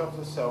transparency of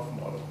the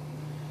self-model,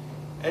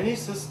 any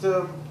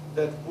system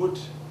that would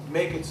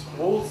make its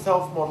whole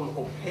self-model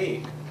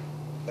opaque,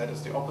 that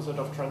is the opposite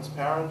of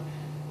transparent,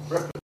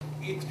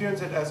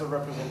 experience it as a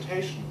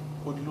representation,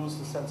 would lose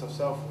the sense of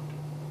selfhood.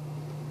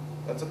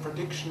 That's a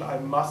prediction I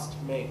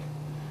must make.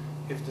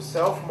 If the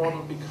self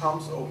model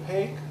becomes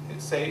opaque,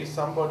 say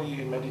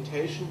somebody in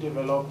meditation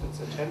developed its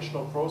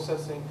attentional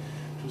processing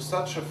to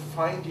such a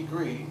fine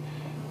degree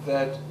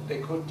that they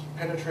could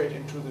penetrate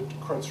into the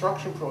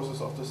construction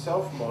process of the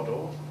self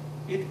model,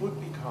 it would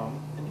become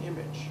an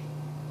image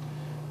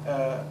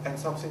and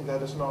something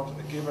that is not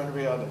a given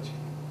reality.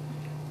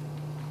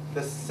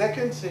 The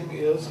second thing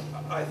is,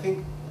 I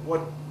think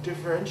what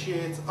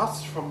differentiates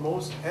us from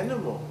most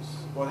animals,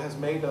 what has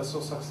made us so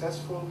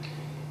successful,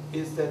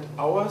 is that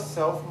our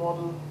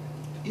self-model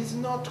is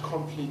not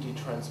completely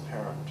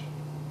transparent.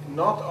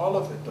 Not all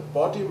of it. The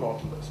body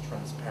model is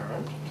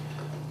transparent.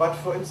 But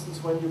for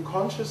instance, when you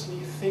consciously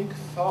think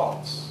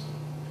thoughts,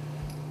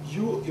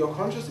 your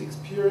conscious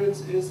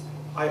experience is,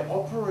 I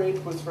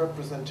operate with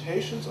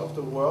representations of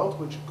the world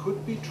which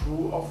could be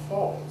true or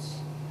false.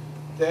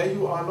 There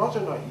you are not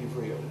a naive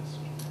realist.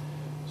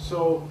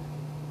 So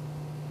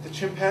the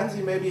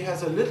chimpanzee maybe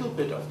has a little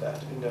bit of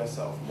that in their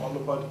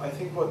self-model, but I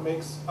think what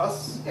makes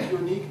us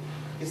unique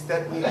is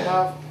that we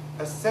have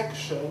a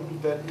section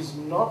that is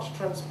not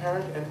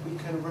transparent and we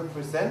can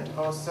represent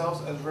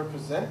ourselves as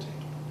representing.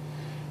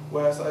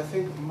 Whereas I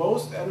think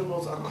most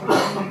animals are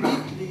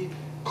completely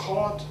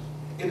caught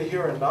in the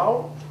here and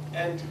now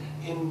and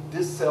in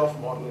this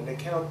self-model, and they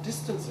cannot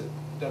distance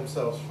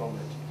themselves from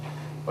it.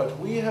 But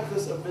we have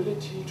this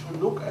ability to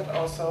look at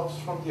ourselves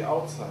from the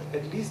outside,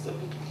 at least a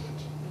little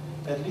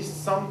bit, at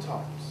least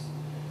sometimes.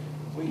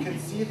 We can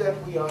see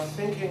that we are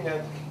thinking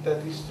and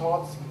that these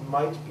thoughts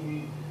might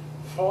be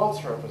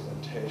false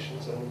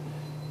representations, and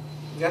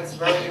that's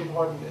very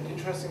important. An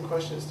interesting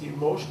question is the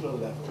emotional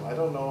level. I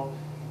don't know,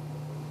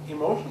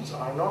 emotions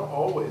are not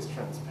always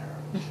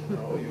transparent. You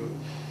know,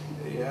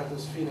 you have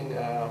this feeling,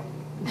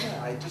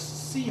 I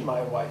just see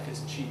my wife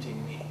is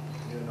cheating me,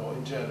 you know,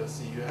 in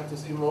jealousy. You have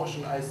this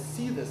emotion, I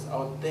see this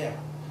out there.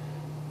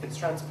 It's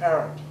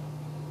transparent.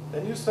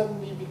 Then you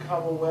suddenly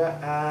become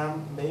aware,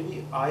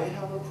 maybe I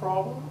have a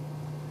problem.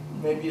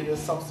 Maybe it is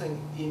something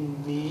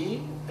in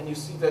me, and you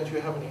see that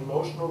you have an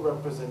emotional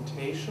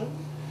representation.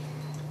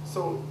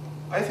 So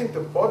I think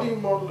the body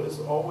model is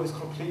always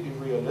completely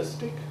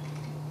realistic.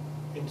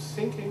 In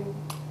thinking,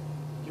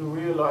 you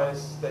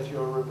realize that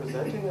you're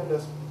representing, and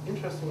there's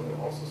interestingly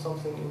also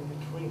something in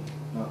between.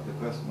 No,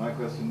 my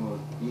question was,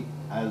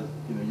 as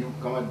you know, you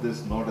come at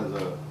this not as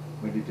a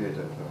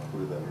meditator, if I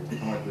put it that way. You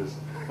come at this.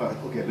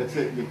 Okay, let's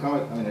say you come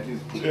at. I mean, at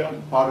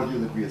least part of you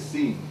that we are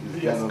seeing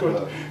is that of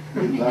a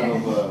you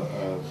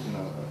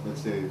know,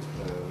 let's say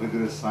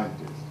rigorous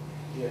scientist.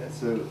 Yes.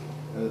 So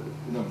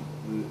you know,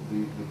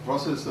 the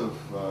process of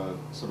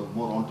sort of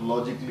more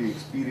ontologically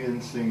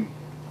experiencing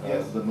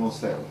the no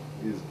self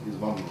is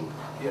one group.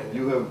 Yeah.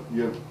 You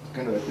have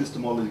kind of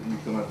epistemologically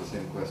come at the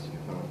same question,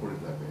 if I may put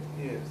it that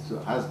way. Yes. So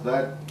has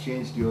that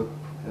changed your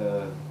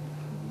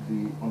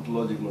the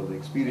ontological or the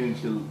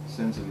experiential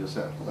sense of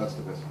yourself? That's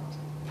the question.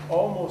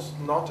 Almost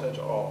not at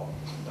all.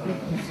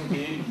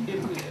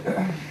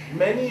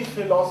 Many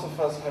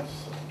philosophers have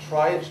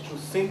tried to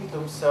think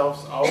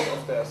themselves out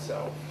of their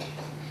self.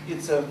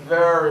 It's a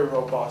very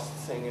robust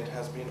thing. It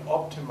has been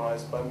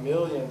optimized by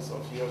millions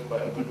of years by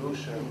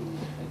evolution.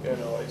 You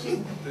know, it's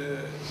just,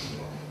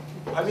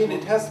 I mean,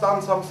 it has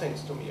done some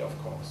things to me, of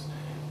course.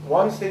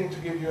 One thing, to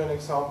give you an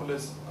example,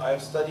 is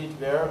I've studied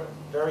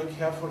very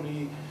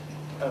carefully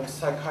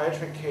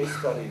psychiatric case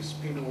studies,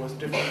 people with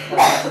different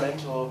kinds of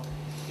mental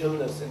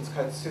illness in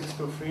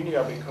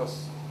schizophrenia,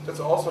 because that's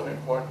also an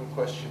important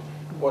question.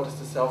 What is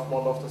the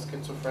self-model of the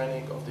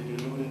schizophrenic, of the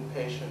deluded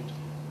patient?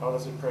 How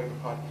does it break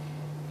apart?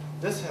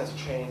 This has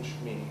changed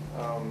me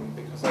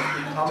because I've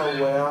become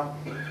aware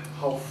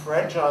how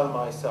fragile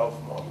my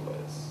self-model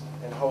is,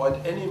 and how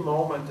at any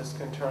moment this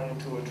can turn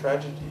into a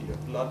tragedy. A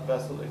blood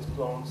vessel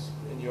explodes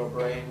in your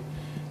brain,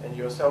 and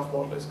your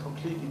self-model is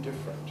completely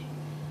different.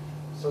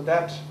 So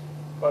that,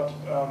 but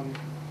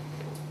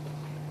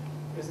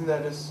isn't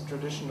there this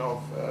tradition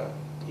of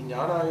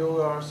jnana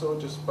yoga or so,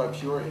 just by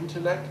pure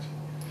intellect?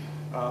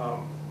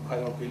 I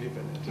don't believe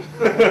in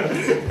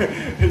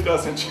it. It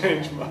doesn't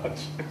change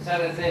much.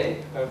 Sir,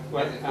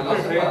 I'm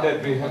afraid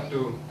that we have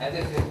to... As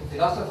a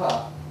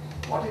philosopher,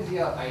 what is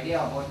your idea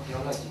about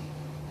theology?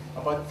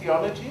 About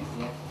theology?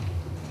 Yeah.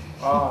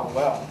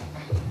 Well,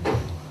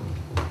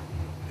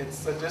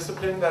 it's a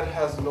discipline that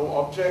has no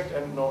object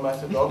and no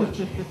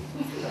methodology.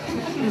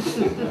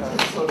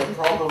 So the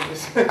problem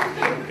is,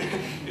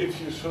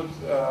 if you should,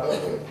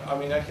 I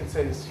mean, I can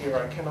say this here,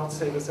 I cannot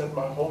say this at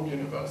my home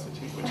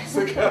university, which is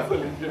a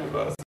Catholic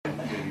university.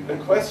 The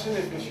question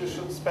is if you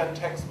should spend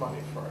tax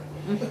money for it.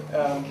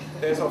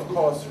 There's, of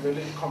course,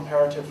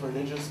 comparative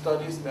religious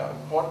studies, and there are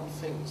important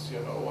things, you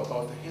know,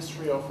 about the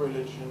history of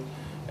religion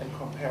and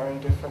comparing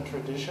different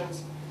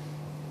traditions.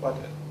 But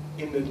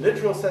in the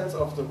literal sense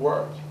of the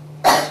word,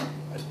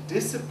 a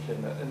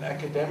discipline, an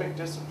academic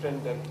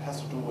discipline that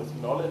has to do with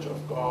knowledge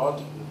of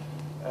God,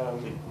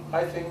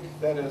 I think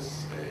that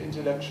is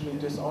intellectually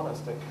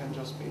dishonest. There can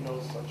just be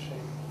no such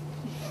thing.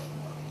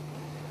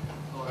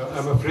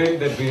 I'm afraid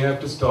that we have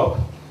to stop.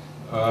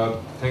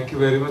 Thank you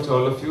very much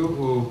all of you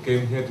who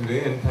came here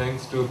today, and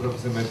thanks to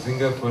Professor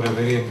Metzinger for a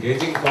very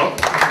engaging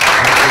talk.